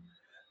YouTube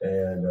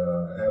and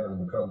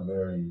having become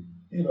very,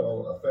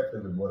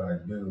 effective at what I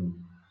do,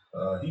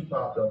 he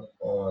popped up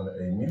on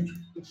a mutual.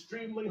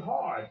 Extremely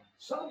hard,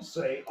 some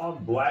say,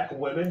 on black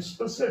women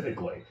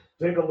specifically.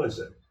 Take a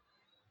listen.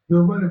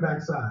 Your running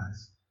back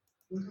size.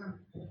 You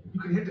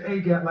can hit the A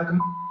gap like a.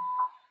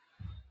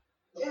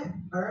 Yeah,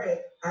 all right.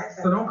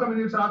 So don't come in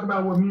here and talk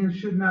about what men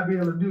should not be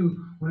able to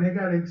do when they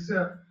got to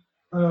accept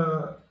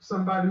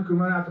somebody who can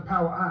run out the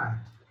power I.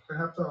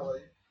 How tall are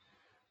you?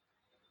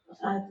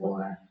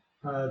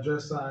 5'4",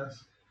 Dress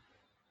size.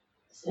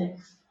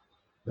 6.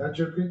 That's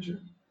your picture?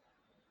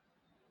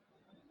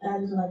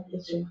 That is my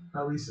picture.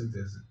 How recent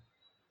is it?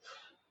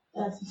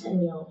 That's a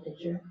 10-year-old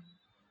picture.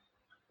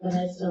 But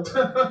I still.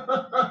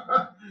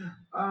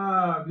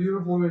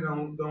 Beautiful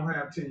women don't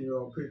have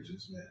 10-year-old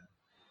pictures, man.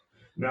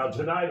 Now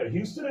tonight, a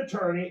Houston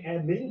attorney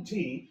and Ming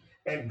T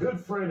and good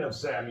friend of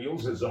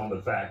Samuels is on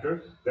the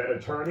Factor. That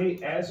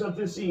attorney, as of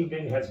this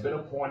evening, has been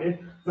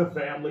appointed the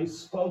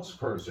family's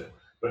spokesperson.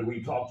 But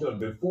we talked to him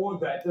before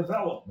that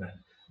development.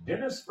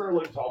 Dennis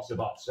Sperling talks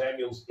about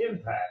Samuel's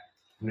impact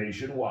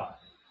nationwide.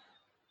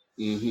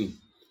 Mm-hmm.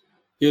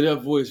 Hear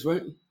that voice,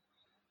 right?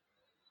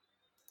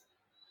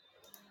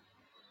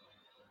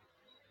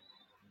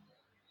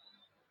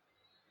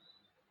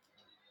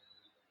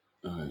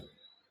 All right.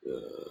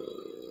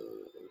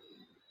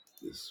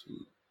 This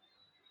week.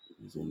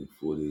 It was only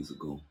 4 days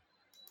ago.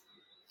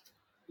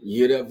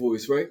 You hear that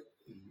voice, right?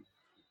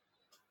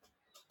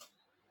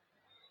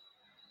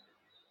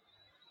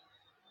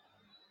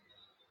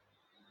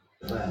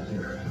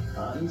 Factor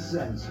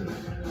Uncensored.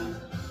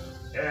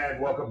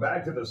 And welcome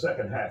back to the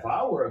second half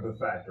hour of the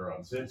Factor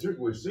Uncensored.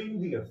 We're seeing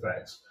the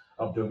effects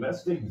of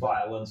domestic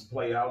violence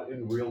play out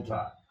in real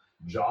time.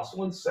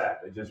 Jocelyn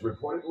Savage is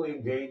reportedly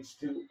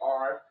engaged to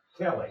R.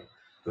 Kelly.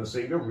 The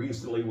singer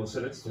recently was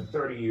sentenced to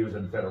 30 years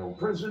in federal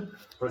prison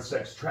for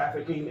sex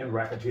trafficking and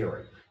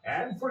racketeering.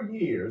 And for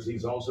years,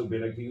 he's also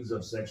been accused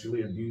of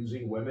sexually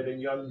abusing women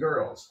and young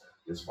girls.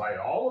 Despite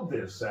all of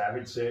this,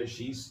 Savage says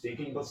she's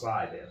sticking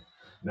beside him.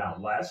 Now,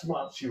 last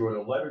month, she wrote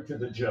a letter to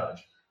the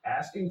judge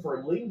asking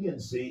for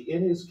leniency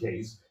in his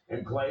case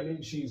and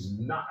claiming she's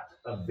not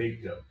a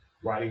victim.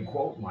 Writing,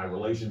 quote, "My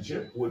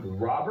relationship with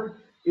Robert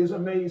is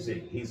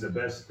amazing. He's the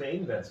best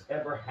thing that's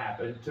ever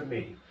happened to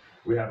me.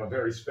 We have a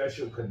very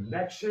special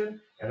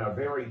connection and are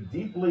very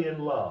deeply in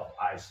love.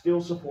 I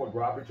still support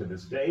Robert to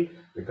this day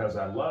because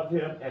I love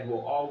him and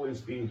will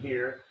always be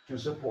here to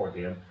support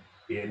him,"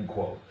 end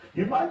quote.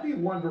 You might be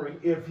wondering,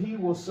 if he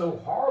was so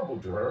horrible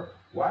to her,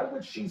 why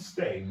would she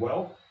stay?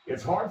 Well,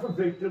 it's hard for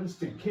victims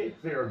to kick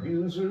their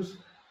abusers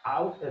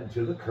out and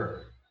to the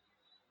curb.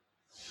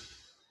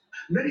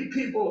 Many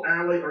people,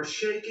 Allie, are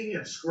shaking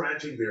and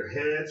scratching their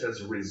heads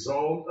as a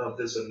result of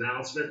this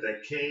announcement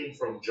that came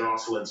from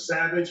Jocelyn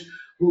Savage,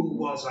 who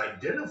was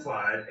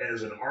identified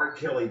as an R.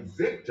 Kelly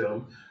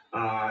victim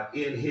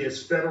in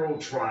his federal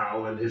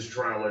trial,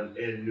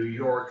 in New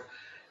York.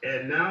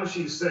 And now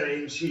she's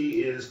saying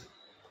she is.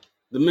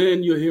 The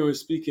man you're hearing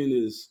speaking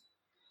is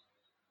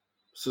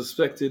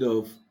suspected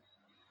of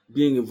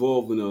being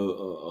involved in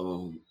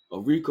a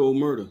RICO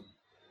murder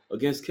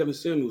against Kevin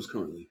Samuels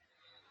currently.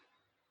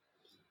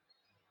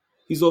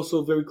 He's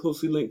also very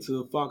closely linked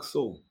to Fox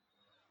Soul.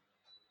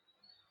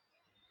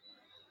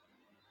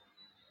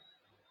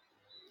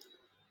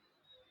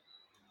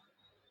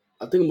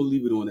 I think I'm going to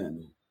leave it on that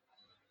note.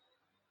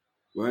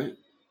 Right?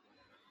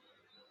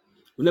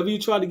 Whenever you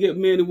try to get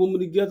man and woman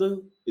together,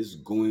 it's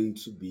going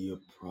to be a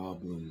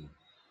problem.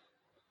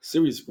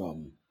 Serious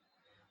problem.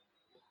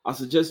 I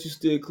suggest you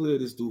steer clear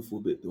of this dude for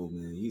a bit, though,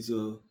 man.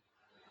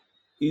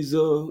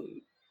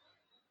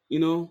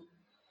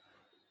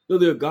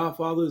 They're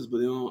godfathers, but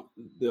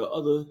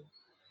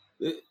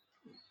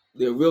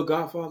they're real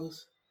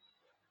godfathers.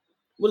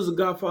 What does a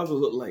godfather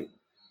look like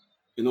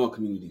in our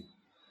community?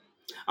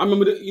 I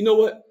remember you know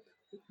what?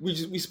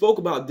 We spoke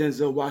about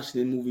Denzel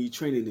Washington movie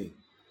Training Day,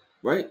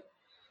 right?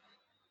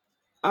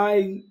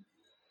 I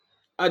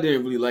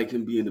didn't really like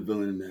him being the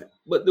villain in that,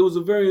 but there was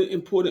a very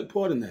important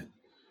part in that.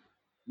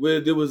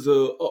 where there was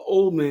a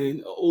old man,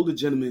 an older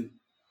gentleman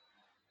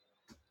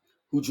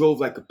who drove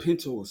like a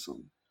Pinto or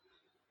something,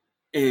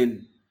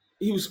 and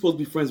he was supposed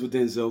to be friends with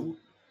Denzel.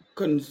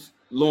 Cutting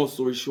long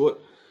story short,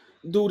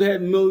 dude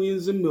had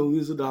millions and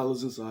millions of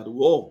dollars inside the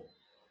wall.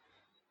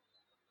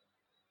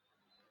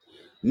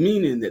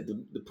 Meaning that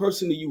the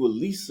person that you would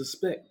least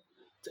suspect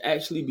to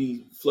actually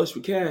be flush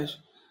with cash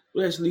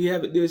would actually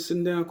have it there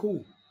sitting down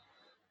cool.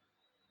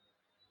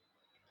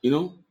 You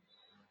know?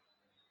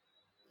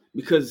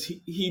 Because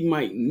he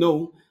might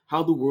know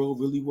how the world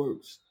really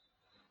works.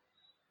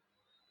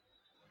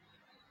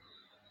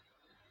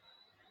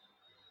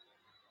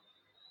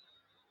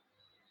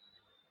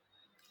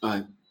 All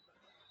right.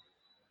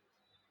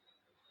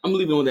 I'm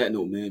leaving on that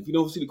note, man. If you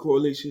don't see the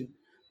correlation,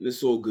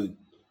 it's all good.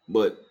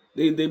 But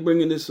they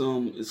bringing this,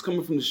 it's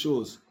coming from the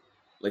shores,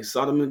 like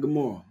Sodom and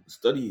Gomorrah.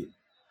 Study it.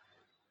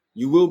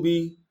 You will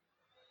be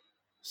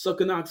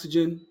sucking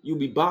oxygen. You'll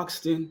be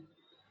boxed in,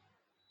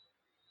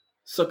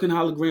 sucking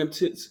hologram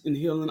tits,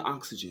 inhaling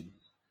oxygen.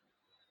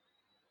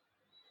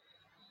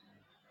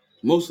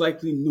 Most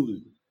likely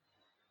neutered.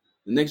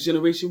 The next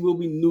generation will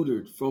be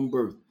neutered from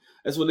birth.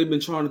 That's what they've been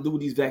trying to do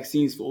with these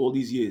vaccines for all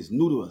these years.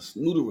 Neuter us.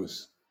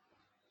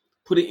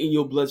 Put it in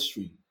your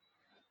bloodstream.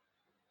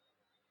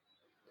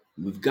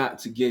 We've got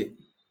to get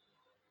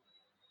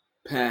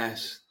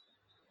past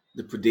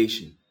the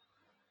predation.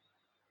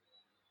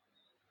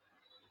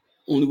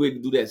 Only way to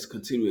do that is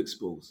continue to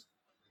expose.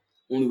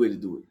 Only way to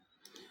do it.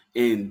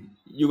 And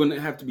you're going to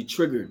have to be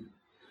triggered.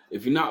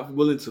 If you're not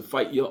willing to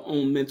fight your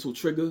own mental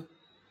trigger,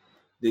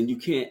 then you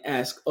can't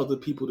ask other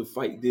people to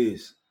fight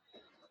theirs.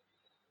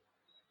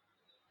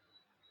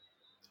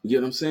 You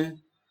get what I'm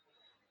saying?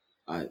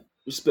 All right.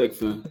 Respect,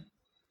 fam.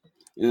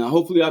 And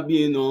hopefully I'll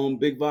be in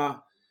Big Vi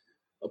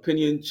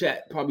opinion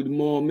chat probably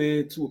tomorrow,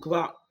 man, 2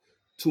 o'clock.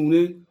 Tune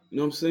in. You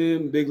know what I'm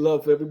saying? Big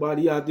love for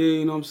everybody out there.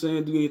 You know what I'm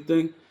saying? Do your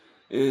thing.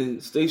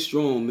 And stay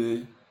strong,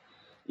 man.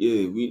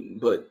 Yeah, we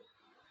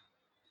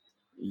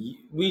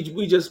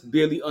just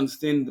barely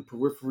understand the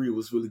periphery of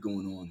what's really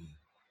going on here.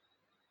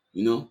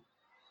 You know?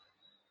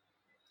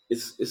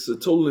 It's a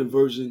total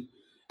inversion.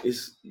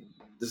 It's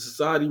the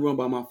society run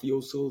by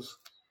mafiosos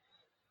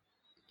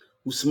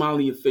who smile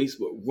in your face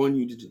but run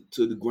you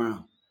to the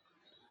ground.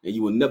 And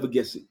you will never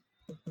guess it.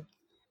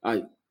 All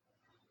right.